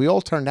brothers. We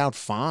all turned out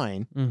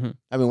fine. Mm-hmm.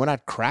 I mean, we're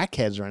not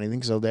crackheads or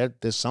anything, so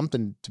there's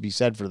something to be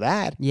said for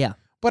that. Yeah.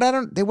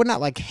 But they were not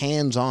like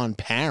hands-on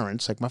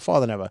parents. Like my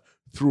father never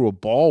threw a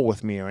ball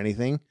with me or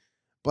anything.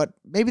 But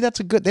maybe that's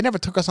they never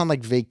took us on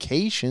like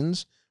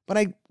vacations,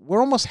 but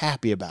we're almost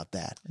happy about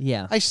that.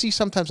 Yeah.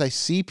 Sometimes I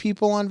see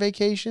people on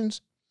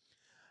vacations.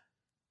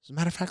 As a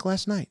matter of fact,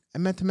 last night, I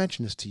meant to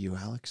mention this to you,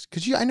 Alex,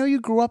 because I know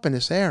you grew up in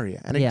this area.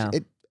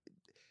 And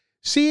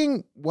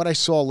seeing what I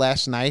saw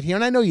last night here,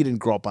 and I know you didn't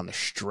grow up on the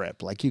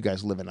Strip, like you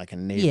guys live in like a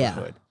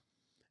neighborhood. Yeah.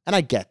 And I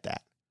get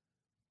that.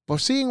 But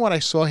seeing what I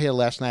saw here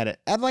last night,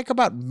 at like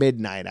about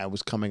midnight, I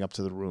was coming up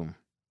to the room.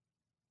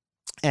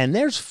 And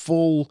there's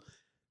full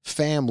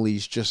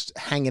families just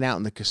hanging out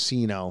in the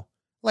casino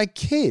like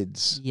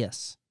kids.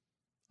 Yes.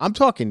 I'm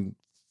talking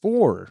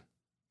 4,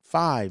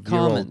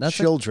 5-year-old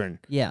children.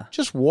 Yeah.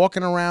 Just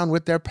walking around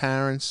with their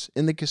parents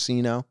in the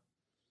casino,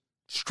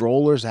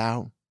 strollers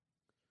out.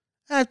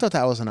 I thought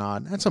that was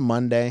that's a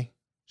Monday.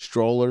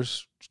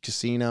 Strollers,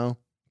 casino,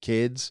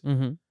 kids.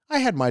 Mm-hmm. I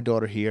had my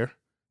daughter here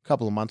a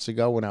couple of months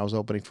ago when I was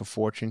opening for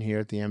Fortune here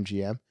at the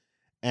MGM.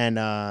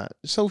 And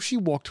so she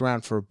walked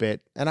around for a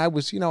bit. And I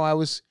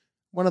was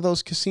one of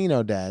those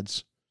casino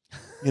dads,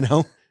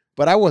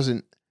 but I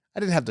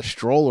didn't have the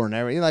stroller and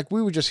everything. Like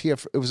we were just here.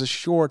 It was a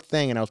short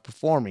thing and I was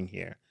performing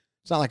here.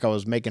 It's not like I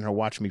was making her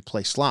watch me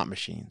play slot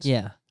machines.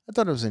 Yeah. I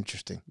thought it was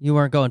interesting. You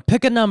weren't going,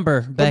 pick a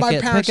number,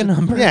 Beckett, pick a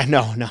number. Yeah,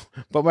 no.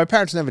 But my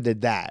parents never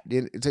did that.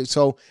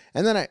 So,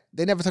 and then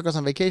they never took us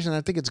on vacation. And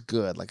I think it's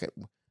good. Like,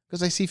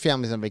 because I see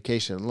families on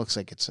vacation, it looks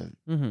like it's a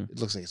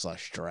lot of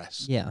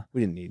stress. Yeah.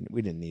 We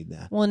didn't need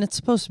that. Well, and it's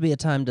supposed to be a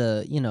time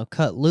to,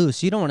 cut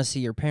loose. You don't want to see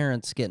your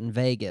parents get in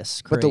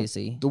Vegas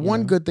crazy. But the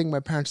one good thing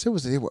my parents did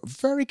was they were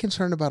very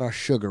concerned about our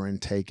sugar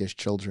intake as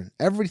children.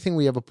 Everything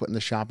we ever put in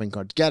the shopping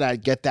cart,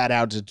 get that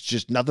out. It's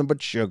just nothing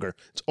but sugar.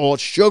 It's all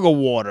sugar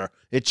water.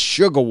 It's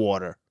sugar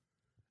water.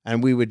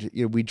 And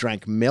we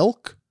drank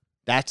milk.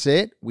 That's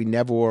it. We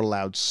never were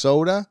allowed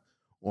soda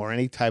or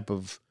any type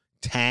of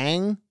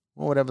Tang.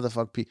 Or whatever the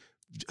fuck,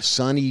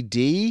 Sunny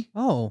D.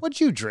 Oh,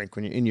 what'd you drink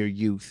when you're in your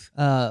youth?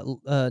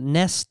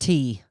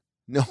 Nestea.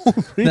 No,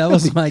 really? That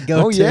was my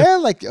go-to. Oh yeah,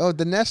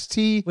 the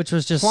Nestea, which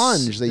was just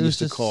plunge. They used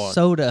to call it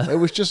soda. It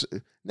was just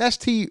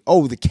Nestea.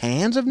 Oh, the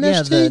cans of Nestea.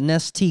 Yeah, the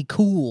Nestea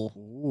Cool.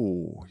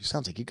 Ooh,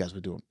 sounds like you guys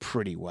were doing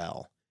pretty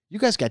well. You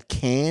guys got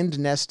canned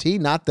Nestea,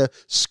 not the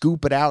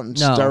scoop it out and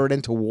stir it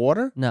into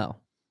water. No.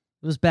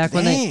 It was back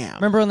when they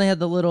had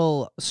the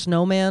little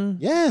snowman.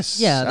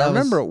 Yes, yeah, I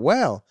remember it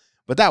well.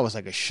 But that was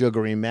like a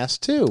sugary mess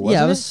too,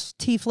 wasn't it? Was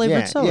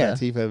tea-flavored soda. Yeah,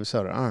 tea-flavored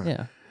soda. All right.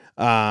 Yeah.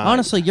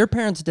 Honestly, your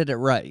parents did it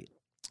right.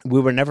 We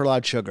were never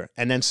allowed sugar.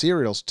 And then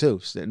cereals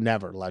too,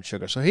 never allowed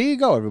sugar. So here you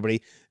go,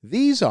 everybody.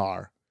 These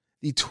are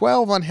the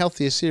 12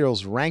 unhealthiest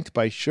cereals ranked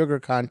by sugar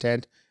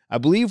content. I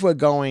believe we're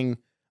going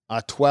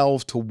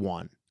 12 to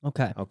 1.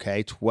 Okay.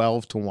 Okay,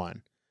 12 to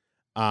 1.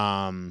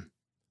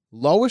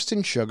 Lowest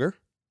in sugar.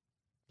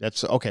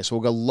 That's okay, so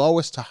we'll go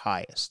lowest to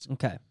highest.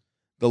 Okay.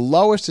 The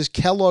lowest is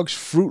Kellogg's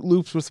Fruit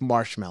Loops with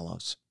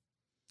marshmallows.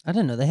 I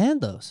didn't know they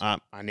had those.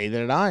 Neither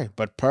did I.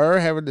 But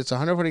it's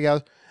 140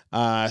 calories.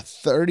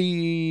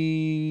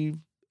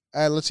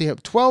 let's see,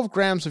 12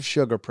 grams of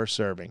sugar per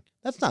serving.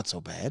 That's not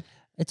so bad.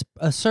 It's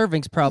a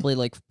serving's probably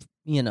like,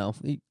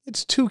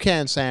 It's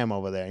Toucan Sam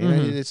over there.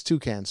 It's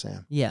Toucan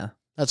Sam. Yeah.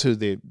 That's who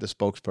the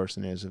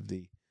spokesperson is of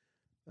the,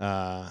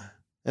 and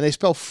they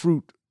spell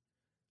fruit.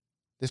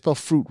 They spell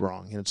fruit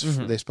wrong.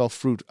 They spell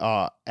fruit,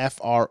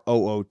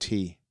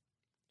 F-R-O-O-T.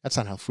 That's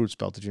not how fruit's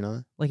spelled. Did you know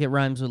that? Like it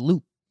rhymes with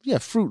loop. Yeah,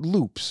 Fruit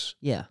Loops.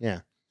 Yeah.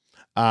 Yeah.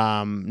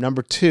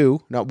 Number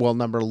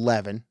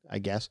 11, I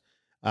guess.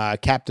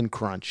 Captain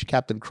Crunch.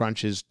 Captain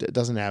Crunch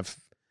doesn't have,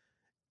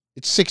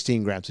 it's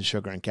 16 grams of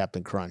sugar in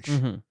Captain Crunch.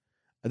 Mm-hmm.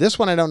 This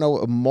one I don't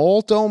know.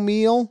 Malto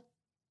meal.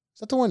 Is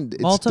that the one? This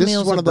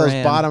Malt-O-Meal's is one a of those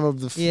brand. bottom of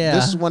the. Yeah.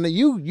 This is one that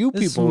you people.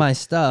 This is my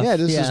stuff. Yeah,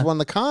 this Yeah. is one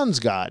the cons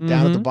got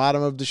down at the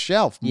bottom of the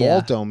shelf. Yeah.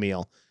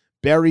 Malt-O-Meal,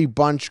 Berry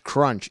Bunch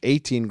Crunch,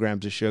 18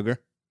 grams of sugar.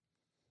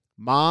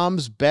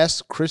 Mom's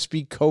Best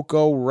Crispy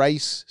Cocoa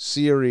Rice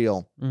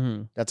Cereal.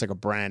 Mm-hmm. That's like a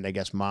brand, I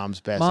guess.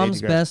 Mom's Best.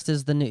 Mom's Best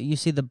is the new. You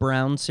see the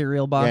brown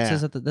cereal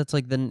boxes. Yeah. That's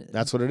like the.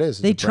 That's what it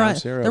is. They It's a brown try.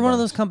 cereal They're one of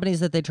box. those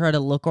companies that they try to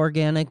look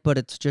organic, but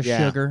it's just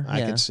sugar.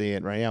 I can see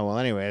it, right? Yeah. Well,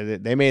 anyway,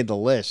 they made the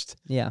list.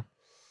 Yeah.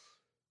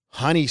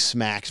 Honey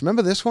Smacks.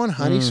 Remember this one?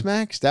 Honey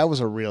Smacks? That was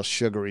a real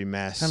sugary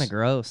mess. Kind of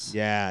gross.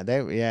 Yeah,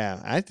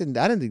 I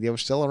didn't think they were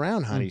still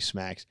around, Honey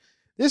Smacks.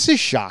 This is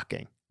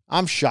shocking.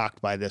 I'm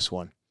shocked by this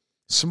one.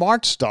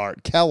 Smart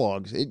Start,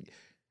 Kellogg's.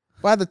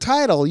 By the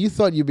title, you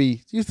thought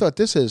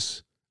this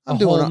is I'm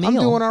doing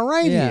all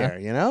right here,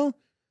 you know?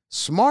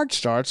 Smart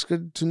Start's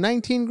good to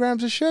 19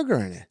 grams of sugar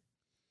in it.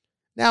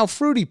 Now,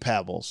 Fruity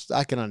Pebbles,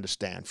 I can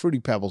understand.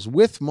 Fruity Pebbles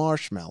with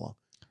marshmallow.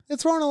 They're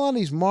throwing a lot of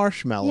these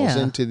marshmallows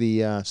into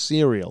the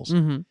cereals.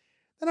 Mm-hmm.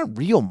 They're not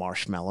real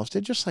marshmallows.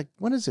 They're just like,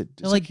 what is it?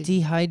 They're like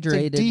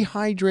dehydrated. It's like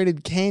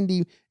dehydrated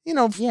candy. You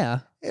know,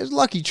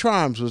 Lucky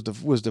Charms was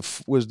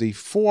the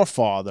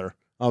forefather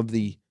of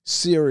the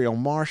cereal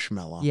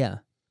marshmallow. Yeah.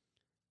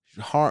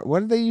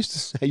 What did they used to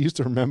say? I used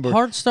to remember.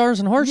 Heart stars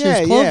and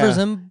horseshoes, clovers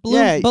and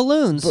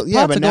balloons.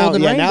 But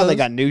now they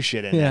got new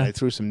shit in there. They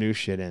threw some new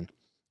shit in.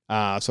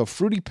 So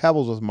Fruity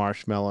Pebbles with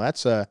marshmallow.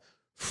 That's the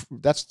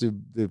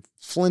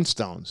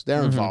Flintstones.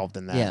 They're involved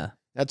in that. Yeah.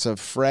 That's a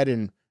Fred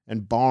and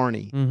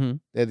Barney. Mm-hmm.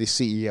 They're the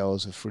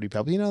CEOs of Fruity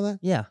Pebbles. You know that?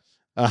 Yeah.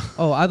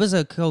 I was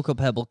a Cocoa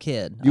Pebble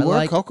kid. You were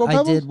a Cocoa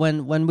Pebbles? I did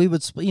when we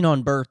would,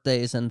 on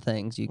birthdays and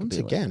things. You could Once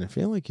again, I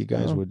feel like you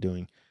guys were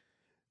doing.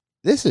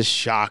 This is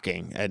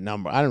shocking at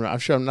number. I don't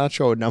know. I'm not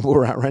sure what number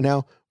we're at right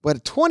now.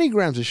 But 20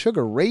 grams of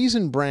sugar,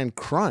 Raisin Bran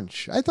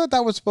Crunch. I thought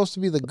that was supposed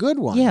to be the good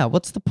one. Yeah,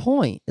 what's the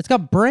point? It's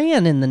got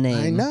bran in the name.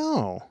 I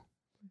know.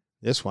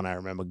 This one I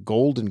remember,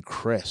 Golden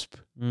Crisp.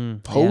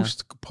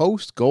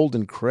 Post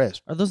Golden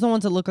Crisp. Are those the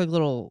ones that look like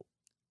little,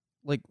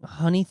 like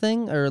honey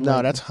thing? Or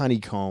no, that's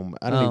honeycomb.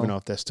 I don't even know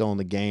if they're still in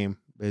the game.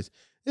 It's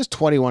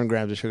 21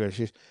 grams of sugar.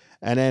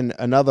 And then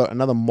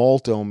another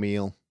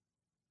Malt-O-Meal.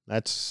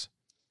 That's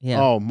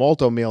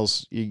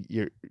Malt-O-Meals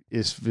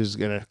is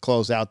going to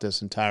close out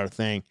this entire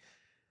thing.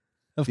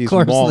 Of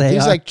course they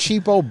These are. like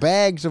cheapo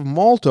bags of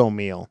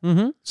Malt-O-Meal.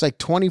 Mm-hmm. It's like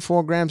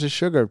 24 grams of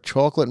sugar,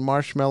 chocolate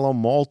marshmallow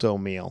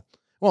Malt-O-Meal.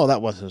 Well,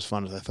 that wasn't as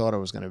fun as I thought it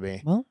was going to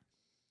be. Well,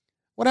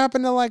 what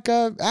happened to like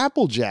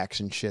Apple Jacks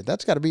and shit?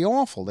 That's got to be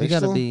awful. Are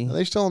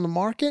they still in the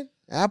market?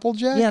 Apple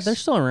Jacks? Yeah, they're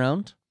still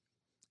around.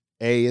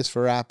 A is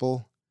for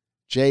Apple.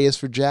 J is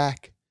for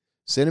Jack.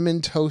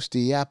 Cinnamon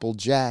toasty Apple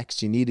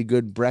Jacks. You need a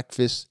good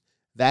breakfast.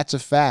 That's a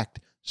fact.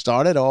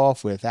 Started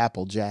off with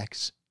Apple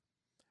Jacks.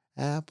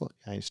 Apple.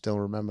 I still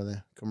remember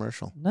the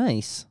commercial.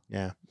 Nice.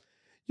 Yeah.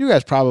 You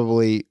guys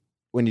probably,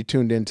 when you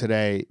tuned in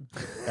today,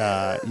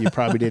 you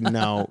probably didn't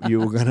know you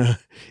were going to,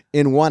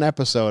 in one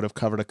episode of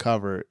Cover to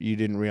Cover, you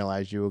didn't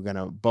realize you were going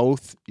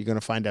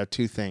to find out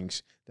two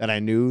things. That I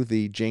knew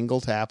the jingle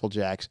to Apple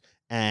Jacks,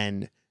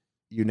 and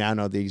you now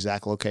know the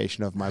exact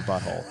location of my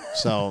butthole.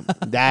 So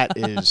that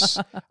is,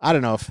 I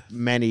don't know if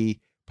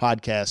many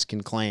podcasts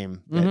can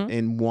claim that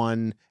in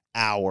 1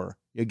 hour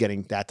you're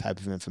getting that type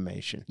of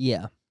information.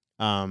 Yeah.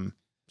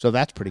 So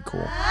that's pretty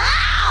cool.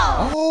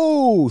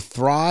 Oh,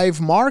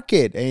 Thrive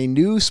Market, a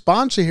new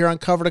sponsor here on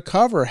Cover to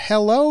Cover.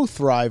 Hello,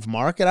 Thrive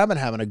Market. I've been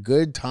having a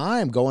good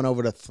time going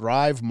over to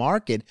Thrive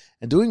Market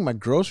and doing my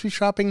grocery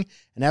shopping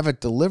and have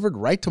it delivered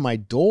right to my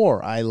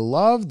door. I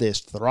love this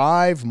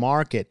Thrive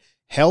Market.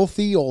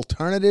 Healthy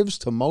alternatives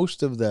to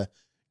most of the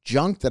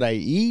junk that I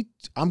eat.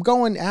 I'm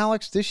going,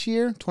 Alex, this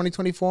year,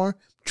 2024,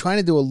 trying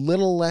to do a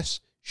little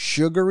less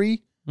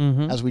sugary.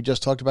 As we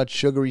just talked about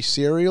sugary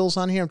cereals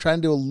on here, I'm trying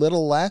to do a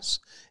little less,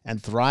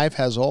 and Thrive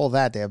has all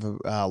that. They have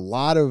a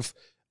lot of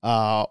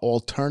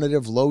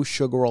alternative,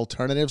 low-sugar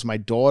alternatives. My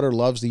daughter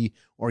loves the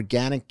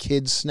organic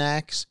kids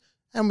snacks,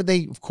 and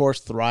they, of course,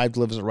 Thrive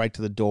delivers it right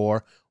to the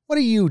door. What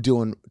are you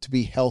doing to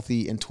be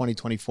healthy in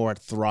 2024 at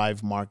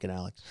Thrive Market,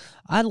 Alex?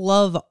 I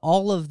love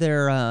all of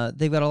their,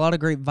 they've got a lot of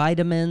great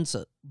vitamins,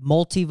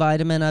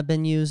 multivitamin I've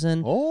been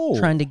using. Oh.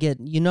 Trying to get,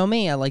 you know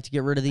me, I like to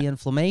get rid of the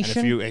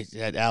inflammation.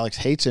 And Alex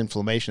hates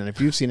inflammation, and if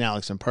you've seen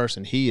Alex in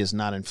person, he is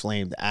not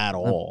inflamed at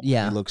all.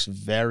 Yeah. He looks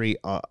very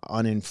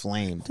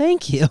uninflamed.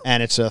 Thank you.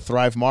 And it's a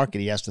Thrive Market.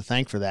 He has to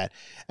thank for that.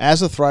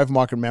 As a Thrive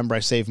Market member, I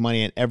save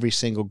money on every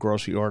single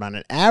grocery order. On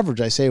an average,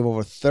 I save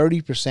over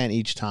 30%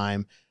 each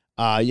time.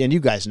 And you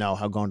guys know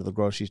how going to the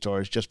grocery store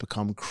has just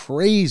become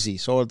crazy.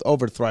 So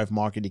over at Thrive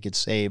Market, you could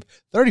save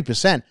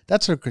 30%.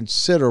 That's a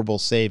considerable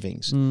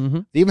savings.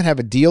 They even have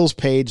a deals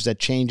page that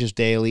changes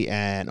daily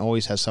and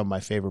always has some of my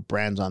favorite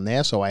brands on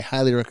there. So I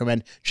highly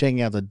recommend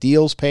checking out the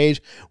deals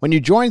page. When you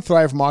join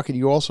Thrive Market,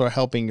 you also are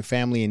helping your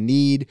family in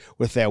need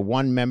with their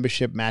one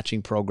membership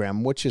matching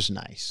program, which is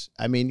nice.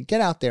 I mean, get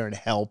out there and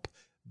help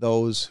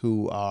those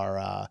who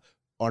are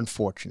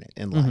unfortunate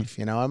in life,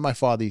 you know. And my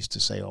father used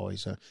to say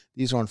always,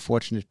 these are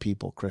unfortunate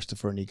people,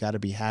 Christopher, and you got to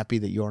be happy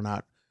that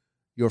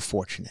you're you're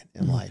fortunate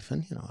in life.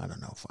 And, I don't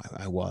know if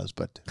I was,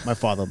 but my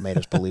father made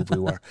us believe we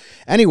were.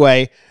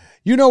 Anyway,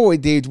 you know what we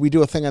did? We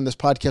do a thing on this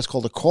podcast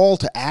called a call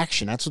to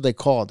action. That's what they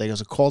call it. There's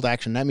a call to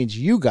action. That means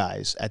you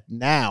guys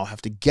now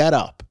have to get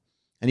up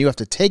and you have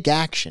to take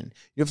action.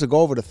 You have to go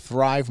over to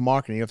Thrive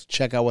Marketing. You have to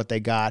check out what they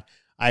got.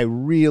 I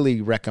really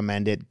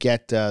recommend it.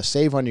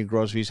 Save on your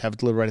groceries, have it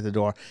delivered right at the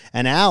door.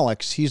 And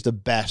Alex, he's the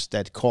best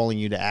at calling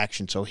you to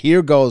action. So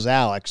here goes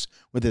Alex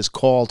with his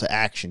call to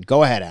action.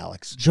 Go ahead,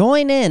 Alex.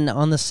 Join in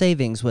on the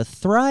savings with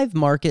Thrive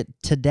Market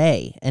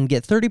today and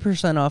get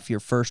 30% off your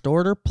first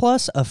order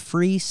plus a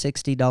free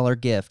 $60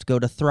 gift. Go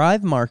to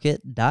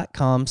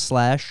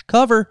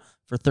thrivemarket.com/cover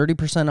for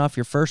 30% off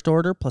your first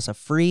order plus a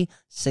free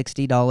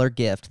 $60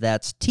 gift.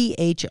 That's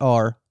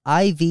THRIVE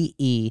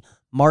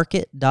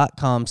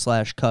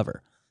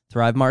market.com/cover.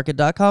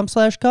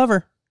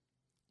 thrivemarket.com/cover.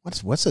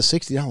 What's a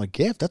 $60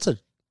 gift? That's a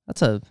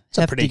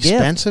pretty gift.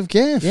 expensive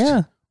gift.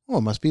 Yeah. Oh,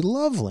 it must be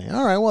lovely.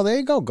 All right, well, there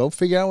you go. Go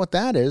figure out what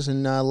that is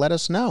and let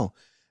us know.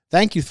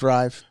 Thank you,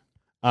 Thrive.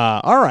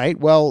 All right,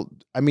 well,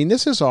 I mean,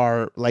 this is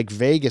our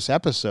Vegas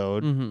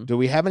episode. Mm-hmm. Do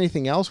we have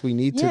anything else we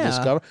need to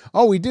discover?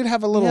 Oh, we did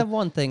have a little. We have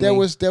one thing. There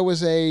was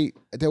a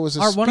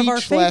speech one of our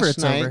favorites last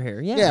night. over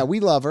here. Yeah, we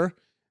love her.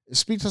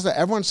 Speech last night.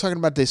 Everyone's talking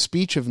about the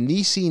speech of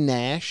Niecy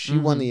Nash. She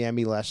won the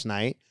Emmy last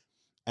night,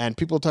 and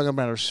people are talking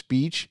about her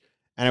speech,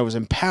 and it was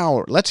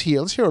empowered. Let's hear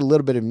a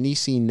little bit of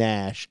Niecy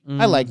Nash.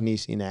 I like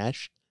Niecy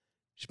Nash.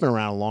 She's been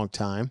around a long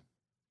time.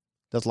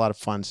 Does a lot of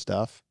fun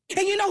stuff.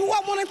 And you know who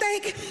I want to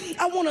thank?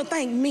 I want to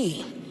thank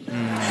me.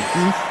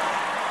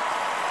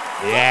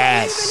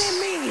 Yes. For believing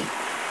in me.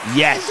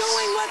 Yes. And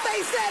doing what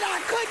they said I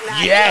could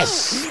not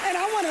Yes. do. And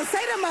I want to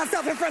say to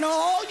myself in front of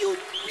all you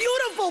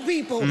beautiful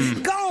people,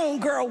 go on,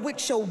 girl,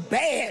 with your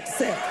bad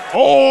self.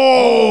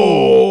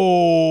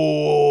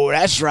 Oh,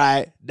 that's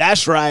right.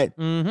 That's right.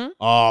 Mm-hmm.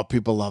 Oh,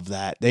 people love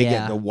that. They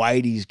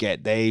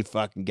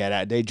fucking get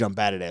out. They jump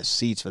out of their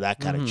seats for that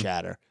kind of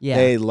chatter. Yeah.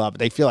 They love it.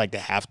 They feel like they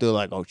have to.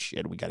 Like, oh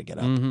shit, we got to get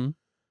up. Mm-hmm.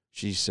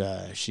 She's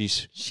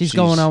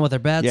going on with her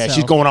bad self. Yeah,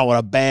 she's going on with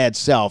a bad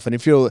self. And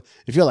if you're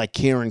like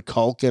Kieran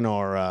Culkin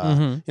or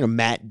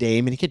Matt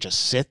Damon, you can't just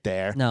sit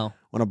there. No.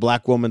 When a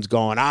black woman's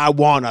going, I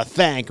want to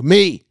thank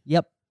me.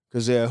 Yep.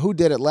 Because who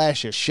did it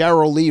last year?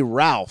 Cheryl Lee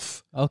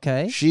Ralph.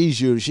 Okay.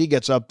 She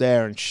gets up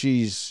there and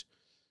she's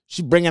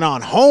bringing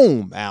on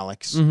home,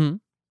 Alex. Mm-hmm.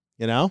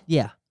 You know?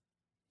 Yeah.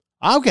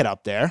 I'll get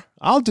up there.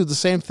 I'll do the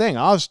same thing.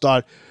 I'll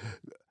start.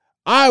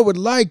 I would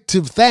like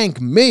to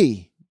thank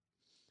me.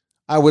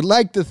 I would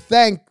like to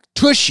thank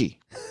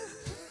Tushy.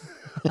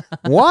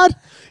 What?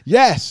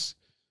 Yes.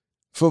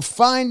 For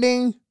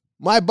finding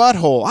my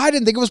butthole. I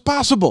didn't think it was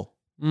possible.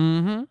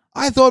 Mm-hmm.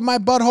 I thought my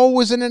butthole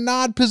was in an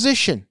odd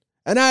position.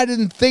 And I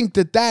didn't think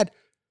that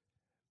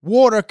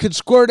water could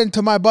squirt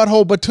into my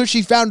butthole, but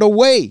Tushy found a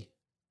way.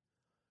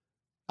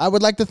 I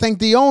would like to thank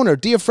the owner,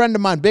 dear friend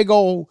of mine, big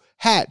old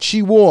hat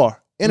she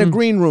wore in a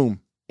green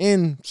room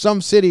in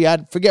some city.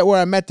 I forget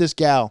where I met this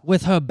gal.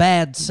 With her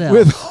bad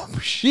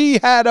self. She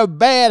had a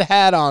bad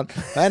hat on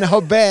and her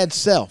bad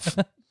self.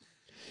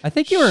 I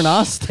think you were in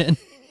Austin.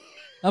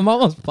 I'm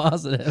almost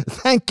positive.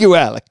 Thank you,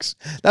 Alex.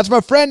 That's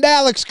my friend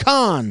Alex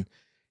Kahn.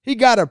 He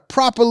got a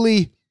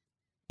properly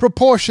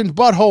proportioned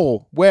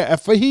butthole where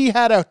if he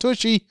had a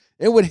tushy,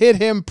 it would hit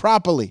him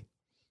properly.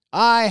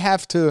 I'd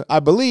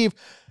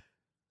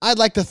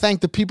like to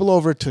thank the people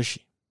over at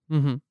Tushy.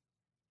 Mm-hmm.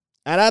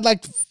 And I'd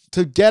like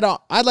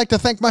to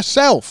thank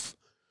myself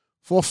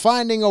for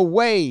finding a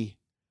way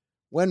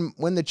when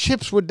the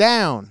chips were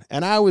down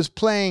and I was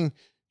playing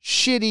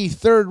shitty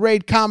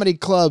third-rate comedy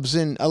clubs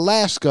in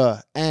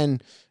Alaska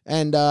and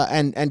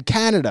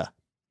Canada.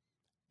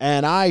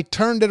 And I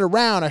turned it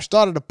around. I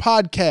started a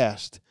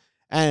podcast.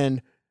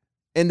 And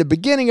in the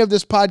beginning of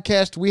this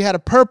podcast, we had a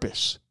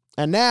purpose.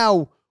 And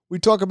now we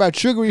talk about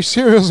sugary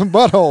cereals and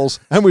buttholes,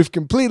 and we've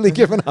completely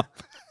given up.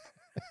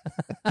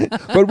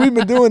 But we've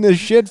been doing this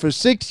shit for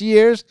 6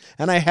 years,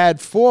 and I had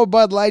 4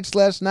 Bud Lights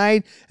last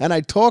night, and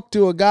I talked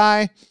to a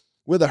guy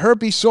with a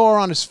herpes sore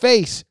on his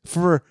face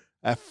for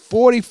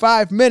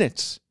 45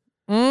 minutes.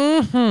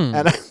 Mm-hmm.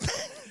 And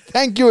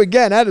thank you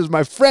again. That is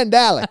my friend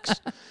Alex.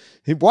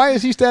 Why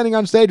is he standing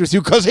on stage with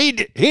you? Because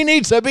he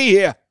needs to be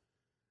here.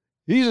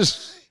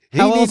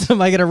 How else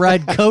am I going to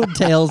ride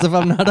coattails if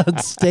I'm not on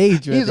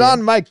stage with He's you?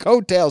 on my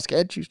coattails,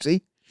 can't you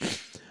see?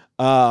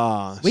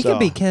 We could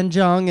be Ken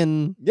Jeong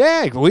and...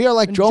 Yeah, we are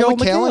like Joel McHale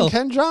McHale. and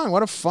Ken Jeong.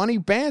 What a funny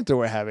banter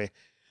we're having.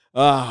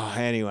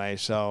 Anyway,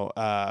 so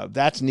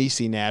that's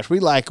Niecy Nash. We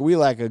like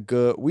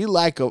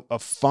a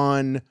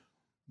fun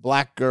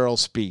black girl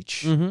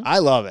speech. Mm-hmm. I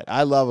love it.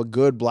 I love a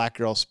good black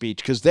girl speech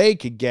because they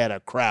could get a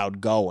crowd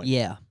going.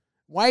 Yeah.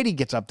 Whitey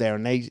gets up there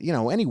and any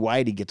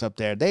Whitey gets up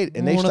there, they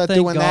Wanna start thank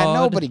doing that. God.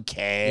 Nobody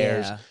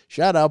cares. Yeah.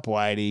 Shut up,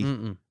 Whitey.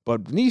 Mm-mm.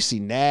 But Niecy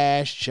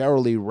Nash,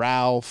 Cheryl Lee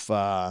Ralph,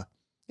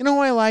 you know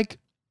who I like?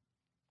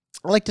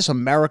 I like this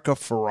America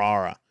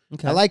Ferrara.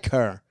 Okay. I like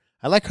her.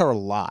 I like her a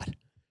lot.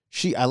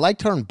 I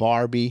liked her in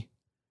Barbie.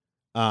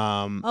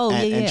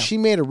 And she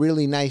made a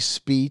really nice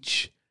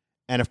speech.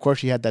 And of course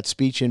she had that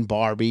speech in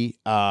Barbie.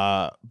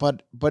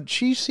 But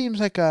she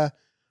seems like a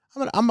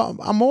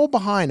I'm all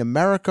behind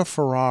America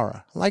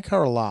Ferrara. I like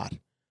her a lot.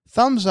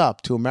 Thumbs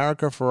up to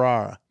America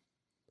Ferrara.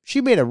 She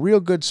made a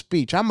real good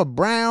speech. I'm a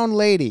brown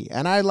lady,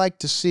 and I like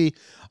to see.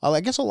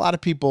 I guess a lot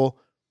of people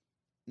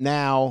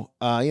now,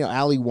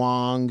 Ali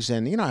Wong's,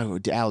 and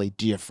Ali,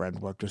 dear friend,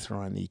 worked with her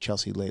on the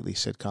Chelsea Lately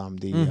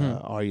sitcom,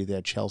 Are You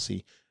There,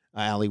 Chelsea?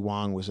 Ali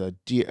Wong was a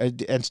dear,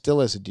 and still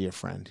is a dear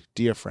friend.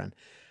 They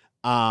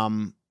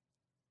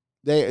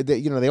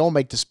all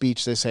make the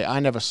speech. They say, I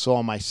never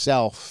saw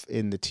myself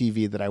in the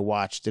TV that I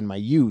watched in my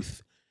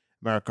youth,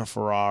 America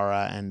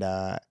Ferrara, and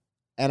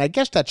I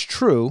guess that's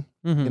true,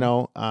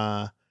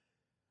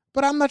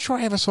 but I'm not sure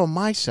I ever saw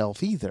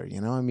myself either.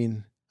 I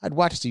mean, I'd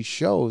watch these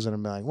shows and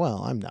I'd be like,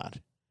 well, I'm not.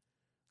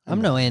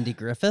 I'm no Andy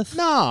Griffith.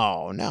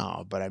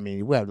 No, but I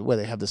mean, where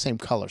they have the same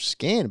color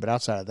skin, but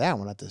outside of that,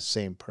 we're not the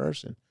same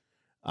person.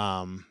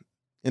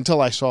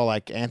 Until I saw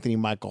like Anthony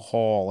Michael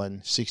Hall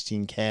and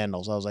 16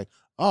 Candles, I was like,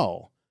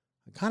 oh,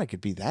 I kind of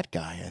could be that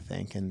guy, I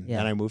think. And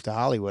then I moved to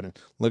Hollywood, and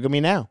look at me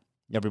now.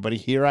 Everybody,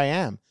 here I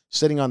am,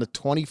 sitting on the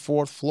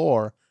 24th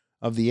floor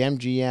of the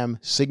MGM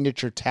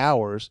Signature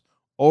Towers,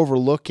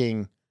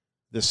 overlooking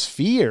the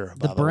Sphere,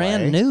 the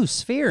brand new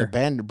Sphere.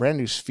 The brand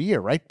new Sphere,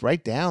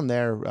 right down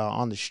there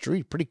on the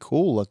street. Pretty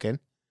cool looking.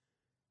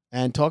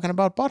 And talking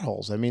about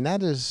buttholes. I mean,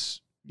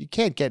 you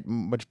can't get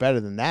much better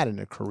than that in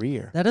a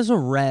career. That is a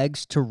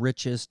rags to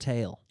riches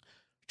tale.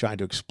 Trying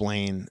to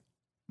explain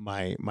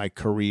my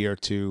career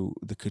to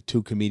the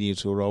two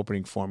comedians who are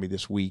opening for me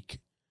this week.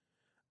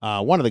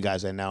 One of the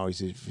guys I know,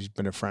 he's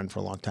been a friend for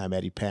a long time,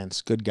 Eddie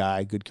Pence. Good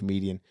guy, good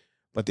comedian.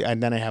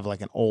 And then I have like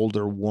an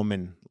older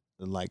woman,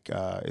 like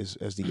as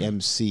the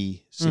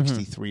MC,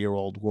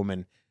 63-year-old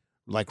woman,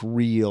 like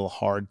real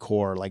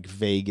hardcore, like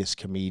Vegas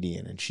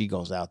comedian. And she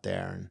goes out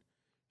there and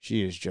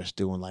she is just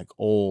doing like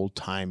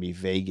old-timey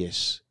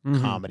Vegas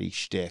comedy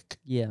shtick.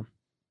 Yeah.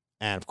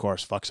 And, of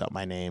course, fucks up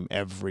my name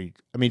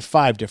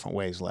 5 different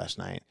ways last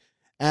night.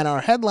 And our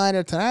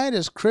headliner tonight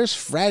is Chris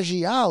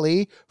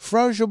Frangelico,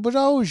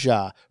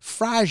 Frangelico,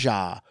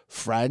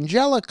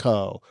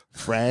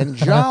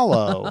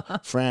 Frangiolo,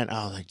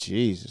 I was like,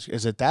 Jesus,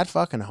 is it that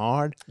fucking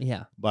hard?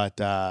 Yeah. But,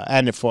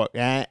 and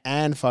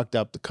fucked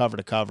up the cover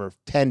to cover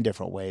 10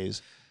 different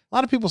ways. A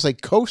lot of people say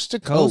coast to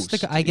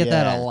coast. I get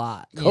that a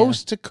lot.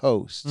 Coast to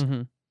coast.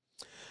 Mm-hmm.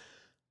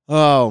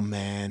 Oh,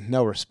 man.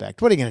 No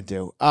respect. What are you going to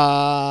do?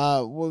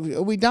 Are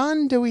we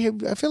done?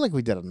 I feel like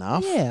we did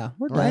enough. Yeah,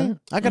 we're right? done.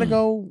 I got to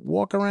go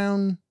walk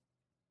around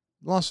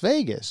Las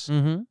Vegas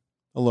a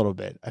little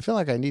bit. I feel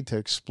like I need to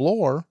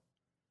explore.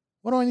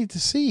 What do I need to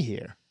see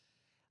here?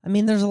 I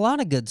mean, there's a lot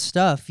of good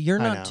stuff. You're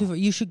not too.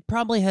 You should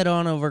probably head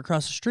on over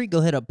across the street.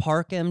 Go hit up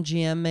Park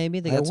MGM,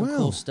 maybe. They got some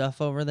cool stuff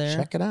over there.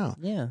 Check it out.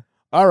 Yeah.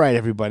 All right,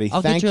 everybody.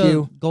 Thank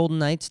you. A Golden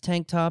Knights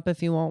tank top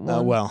if you want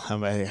one. Well, I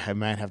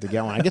might have to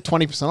get one. I get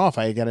 20% off.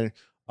 I got to.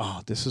 Oh,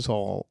 this is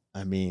all.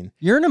 I mean,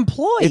 you're an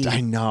employee.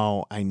 I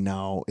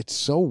know. It's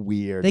so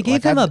weird. They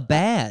gave him a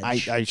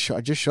badge. I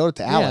just showed it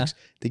to Alex.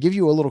 They give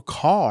you a little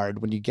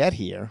card when you get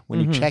here. When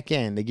you check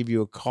in, they give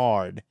you a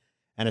card,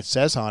 and it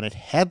says on it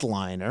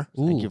 "Headliner."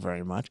 Thank you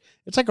very much.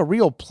 It's like a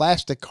real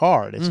plastic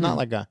card. It's not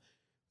like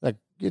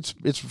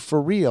it's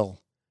for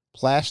real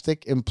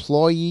plastic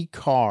employee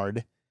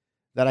card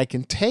that I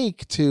can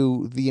take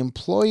to the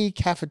employee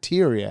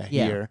cafeteria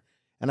here,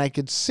 and I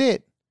could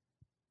sit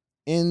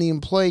in the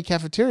employee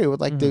cafeteria with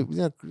like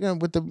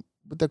with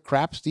the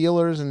crap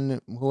dealers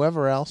and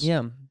whoever else.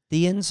 Yeah,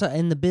 the inside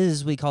in the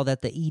biz we call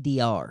that the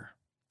EDR.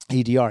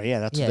 EDR, yeah,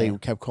 that's what they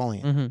kept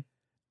calling it.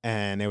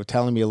 And they were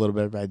telling me a little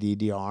bit about the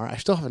EDR. I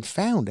still haven't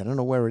found it. I don't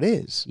know where it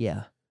is.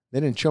 Yeah,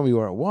 they didn't show me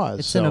where it was.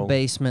 It's in a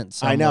basement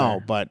somewhere. I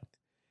know,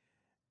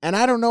 and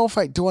I don't know if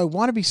do I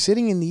want to be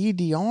sitting in the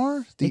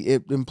EDR,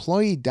 the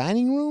employee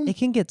dining room? It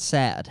can get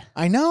sad.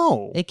 I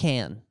know. It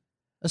can.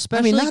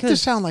 Especially not to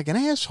sound like an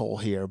asshole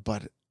here,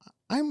 but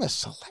I'm a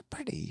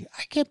celebrity.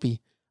 I don't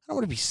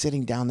want to be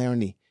sitting down there in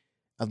the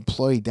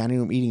employee dining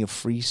room eating a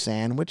free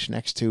sandwich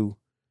next to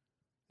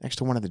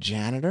one of the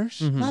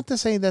janitors. Not to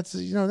say that's,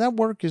 that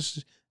work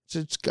is,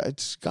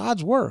 it's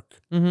God's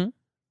work.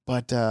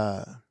 But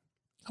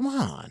come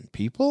on,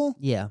 people.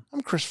 Yeah.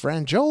 I'm Chris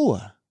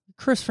Frangiola.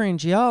 Chris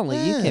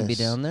Frangioli, you can't be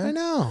down there. I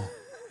know.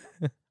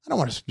 I don't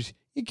want to.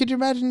 Could you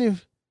imagine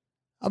if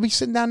I'll be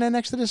sitting down there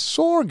next to this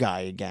sore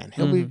guy again?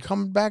 He'll be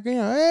coming back,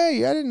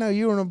 hey, I didn't know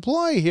you were an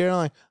employee here. I'm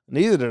like,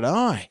 neither did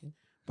I.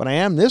 But I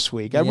am this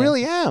week. I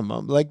really am.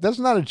 I'm like, that's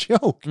not a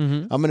joke.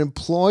 I'm an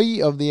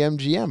employee of the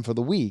MGM for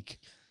the week.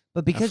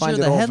 But because you're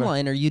the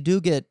headliner, you do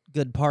get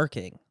good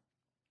parking.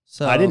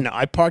 So I didn't know.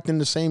 I parked in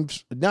the same.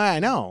 No, I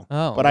know.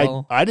 Oh, but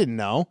I didn't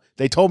know.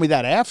 They told me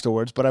that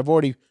afterwards, but I've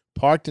already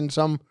parked in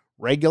some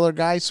regular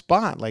guy's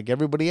spot like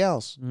everybody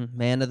else.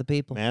 Man of the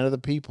people. Man of the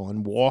people.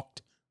 And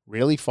walked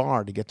really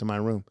far to get to my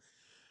room.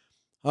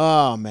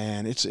 Oh,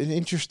 man. It's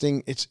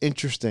interesting. It's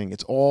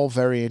all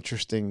very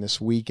interesting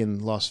this week in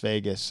Las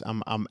Vegas.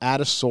 I'm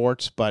out of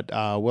sorts, but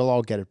we'll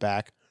all get it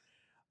back.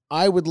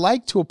 I would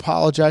like to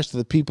apologize to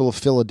the people of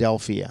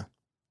Philadelphia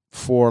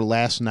for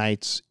last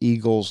night's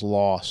Eagles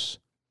loss.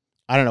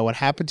 I don't know what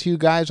happened to you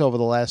guys over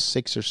the last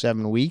 6 or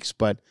 7 weeks,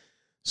 but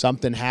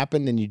something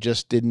happened and you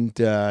just didn't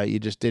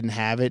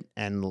have it,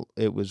 and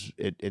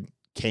it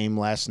came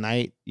last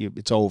night.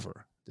 It's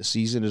over. The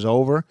season is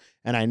over,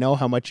 and I know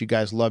how much you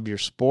guys love your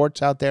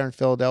sports out there in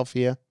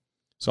Philadelphia,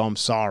 so I'm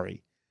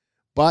sorry.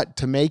 But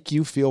to make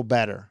you feel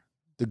better,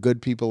 the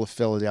good people of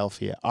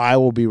Philadelphia, I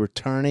will be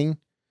returning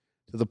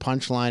to the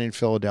Punchline in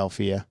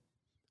Philadelphia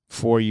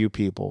for you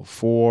people,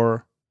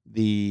 for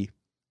the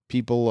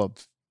people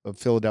of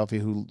Philadelphia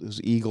whose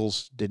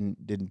Eagles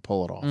didn't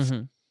pull it off.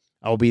 Mm-hmm.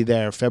 I'll be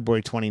there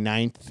February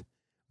 29th,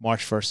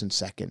 March 1st and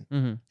 2nd.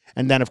 Mm-hmm.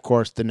 And then, of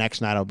course, the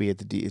next night I'll be at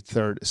the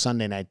third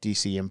Sunday night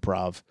DC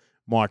Improv,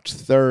 March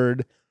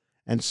 3rd,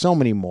 and so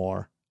many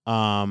more.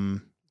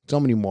 So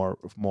many more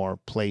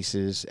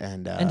places.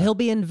 And he'll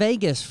be in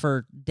Vegas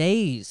for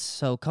days,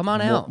 so come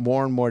on out.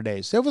 More and more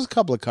days. There was a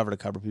couple of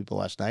cover-to-cover people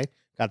last night.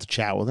 Got to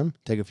chat with them,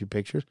 take a few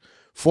pictures.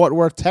 Fort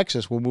Worth,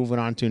 Texas, we're moving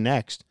on to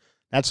next.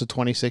 That's the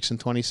 26th and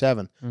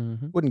 27th.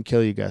 Mm-hmm. Wouldn't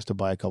kill you guys to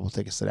buy a couple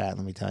tickets to that,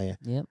 let me tell you.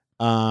 Yep.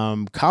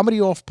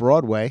 Comedy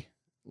Off-Broadway,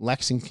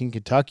 Lexington,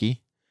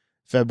 Kentucky,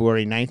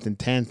 February 9th and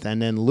 10th.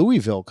 And then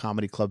Louisville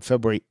Comedy Club,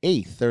 February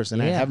 8th, Thursday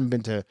night. I haven't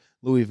been to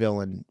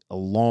Louisville in a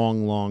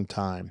long, long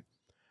time.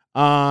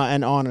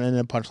 And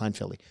then Punchline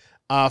Philly.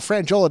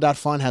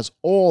 Frangiola.fun has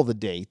all the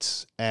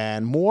dates,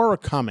 and more are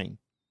coming.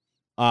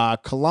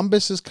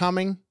 Columbus is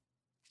coming.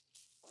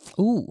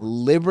 Ooh.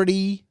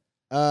 Liberty,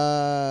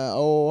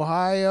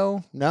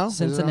 Ohio. No?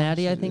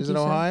 Cincinnati, I think. Is it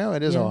Ohio?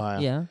 It is Ohio.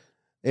 Yeah.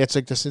 It's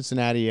like the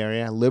Cincinnati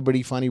area.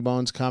 Liberty, Funny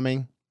Bones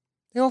coming.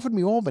 They offered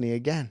me Albany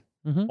again.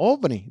 Mm-hmm.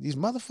 Albany. These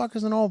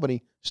motherfuckers in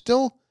Albany.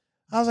 Still,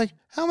 I was like,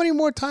 how many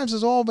more times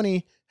does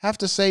Albany have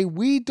to say,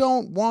 we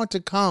don't want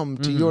to come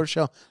to your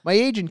show? My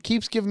agent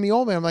keeps giving me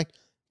Albany. I'm like,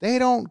 they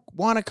don't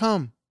want to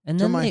come. And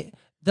then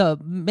the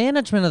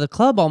management of the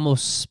club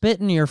almost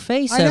spit in your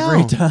face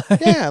every time.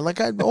 Yeah, like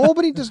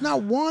Albany does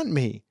not want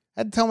me.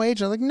 I had to tell my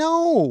agent, I'm like,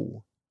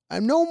 no,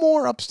 I'm no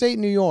more upstate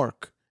New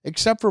York,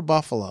 except for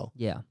Buffalo.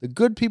 Yeah. The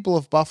good people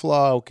of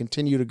Buffalo will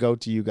continue to go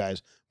to you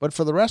guys. But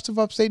for the rest of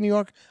upstate New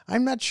York,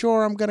 I'm not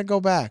sure I'm going to go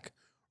back.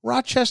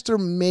 Rochester,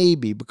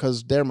 maybe,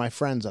 because they're my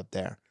friends up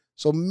there.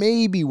 So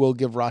maybe we'll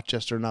give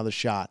Rochester another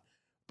shot.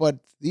 But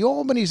the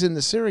Albany's and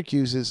the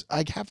Syracuses,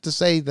 I have to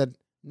say that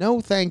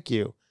no thank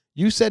you.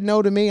 You said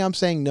no to me, I'm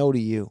saying no to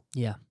you.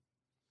 Yeah.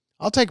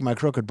 I'll take my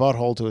crooked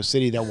butthole to a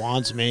city that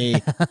wants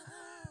me.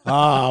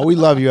 We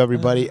love you,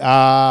 everybody.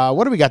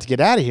 What do we got to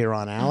get out of here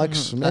on,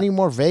 Alex? Any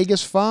more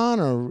Vegas fun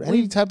or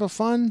any type of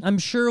fun? I'm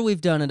sure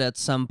we've done it at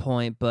some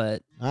point,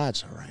 but...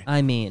 That's all right.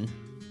 I mean...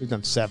 We've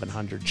done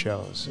 700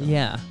 shows. So.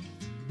 Yeah.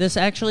 This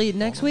actually,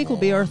 next week will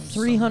be our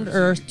 300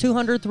 or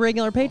 200th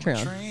regular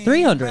Patreon.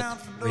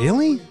 300th.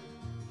 Really?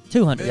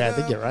 200. Yeah, I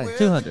think you're right.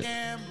 200.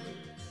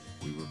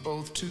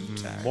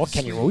 More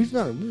Kenny.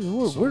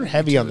 We're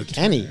heavy on the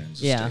Kenny.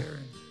 Yeah.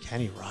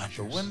 Kenny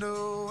Rogers.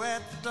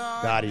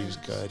 God, he was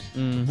good.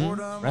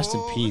 Mm-hmm. Rest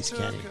in peace,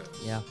 Kenny.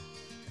 Yeah.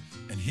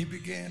 And he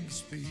began to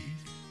speak.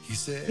 He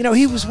said, you know,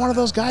 he was one of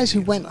those guys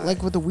who went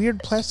like with the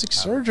weird plastic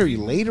surgery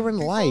later in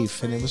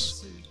life, and it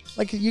was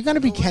like you're gonna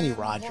be Kenny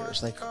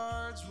Rogers. Like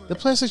the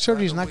plastic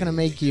surgery is not gonna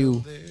make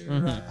you.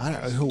 I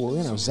don't know who.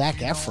 You know, Zac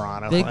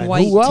Efron. Big and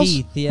white who else,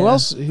 teeth. Yeah. Who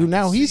else? Who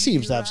now he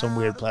seems to have some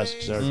weird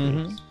plastic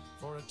surgery.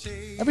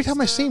 Every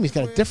time I see him, he's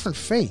got a different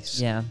face.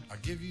 Yeah.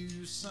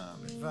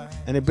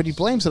 But he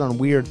blames it on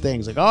weird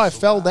things, like, oh, I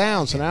fell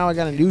down, so now I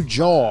got a new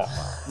jaw.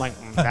 I'm like,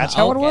 that's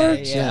how it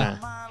works? Yeah.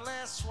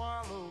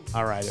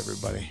 All right,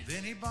 everybody.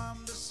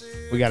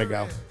 We got to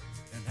go.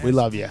 We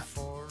love you.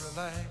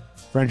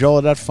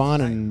 Frangiola.fun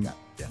and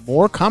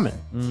more coming.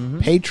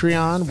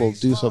 Patreon. We'll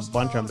do a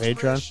bunch on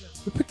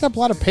Patreon. We picked up a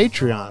lot of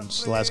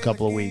Patreons the last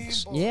couple of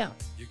weeks. Yeah.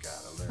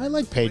 I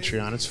like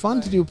Patreon. It's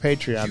fun to do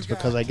Patreons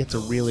because I get to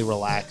really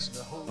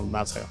relax.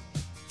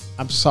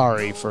 I'm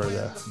sorry for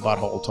the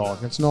butthole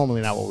talk. It's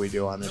normally not what we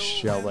do on this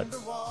show, but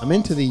I'm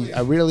into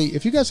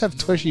if you guys have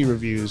Tushy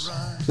reviews,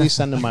 please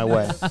send them my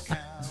way.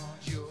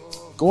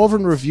 Go over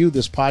and review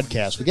this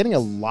podcast. We're getting a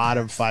lot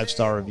of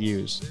 5-star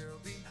reviews.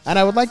 And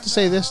I would like to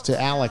say this to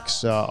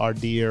Alex, our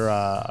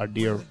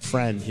dear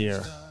friend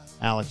here,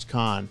 Alex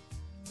Kahn.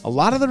 A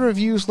lot of the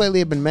reviews lately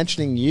have been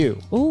mentioning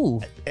you.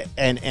 Ooh.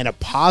 And in a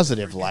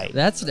positive light.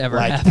 That's never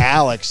like happened.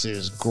 Alex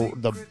is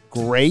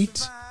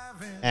great,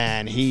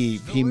 and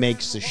he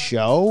makes the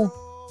show.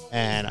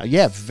 And,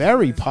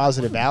 very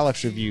positive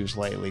Alex reviews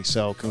lately.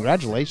 So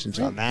congratulations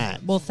on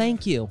that. Well,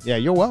 thank you. Yeah,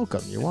 you're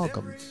welcome. You're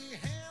welcome.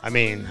 I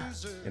mean,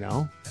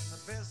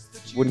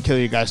 wouldn't kill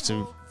you guys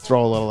to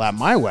throw a little at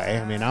my way.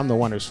 I mean, I'm the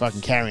one who's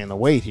fucking carrying the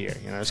weight here.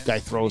 This guy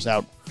throws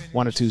out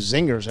 1 or 2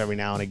 zingers every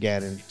now and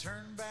again, and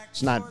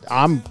it's not.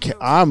 I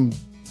don't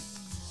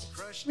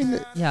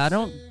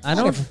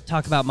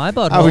talk about my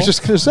butthole. I was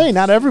just gonna say,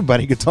 not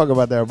everybody could talk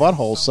about their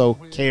butthole so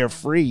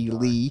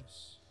carefreely.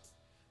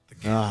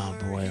 Oh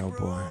boy, oh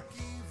boy.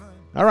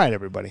 All right,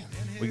 everybody,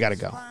 we gotta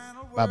go.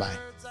 Bye bye.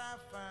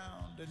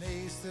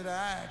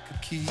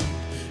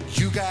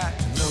 You got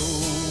to know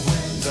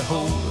when to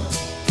hold up,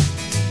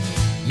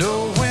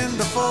 know when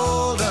to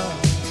fold up,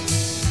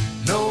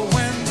 know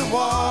when to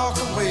walk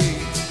away,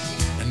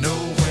 and know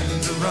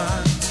when to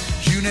run.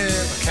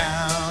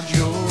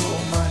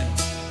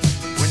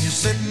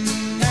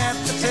 sitting at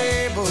the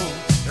table,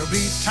 there'll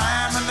be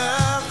time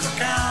enough for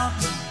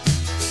counting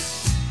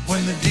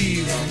when the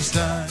dealing's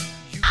done.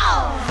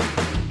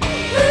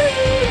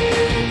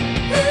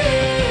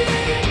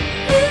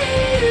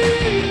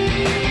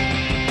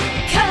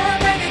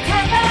 Cover to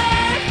cover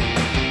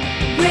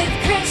with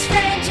Chris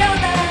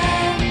Frangiola.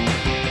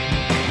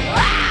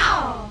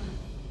 Wow!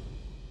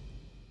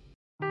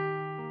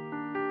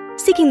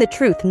 Seeking the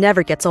truth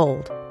never gets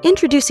old.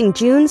 Introducing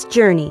June's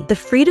Journey, the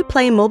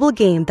free-to-play mobile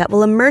game that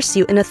will immerse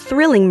you in a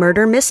thrilling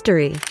murder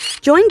mystery.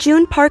 Join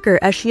June Parker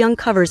as she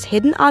uncovers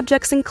hidden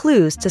objects and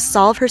clues to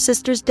solve her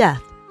sister's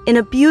death in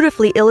a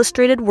beautifully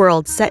illustrated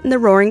world set in the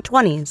Roaring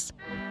 '20s.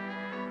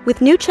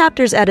 With new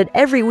chapters added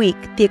every week,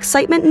 the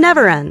excitement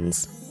never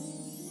ends.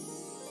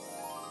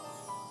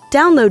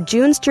 Download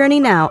June's Journey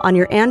now on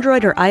your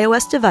Android or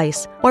iOS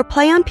device, or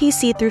play on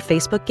PC through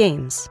Facebook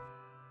Games.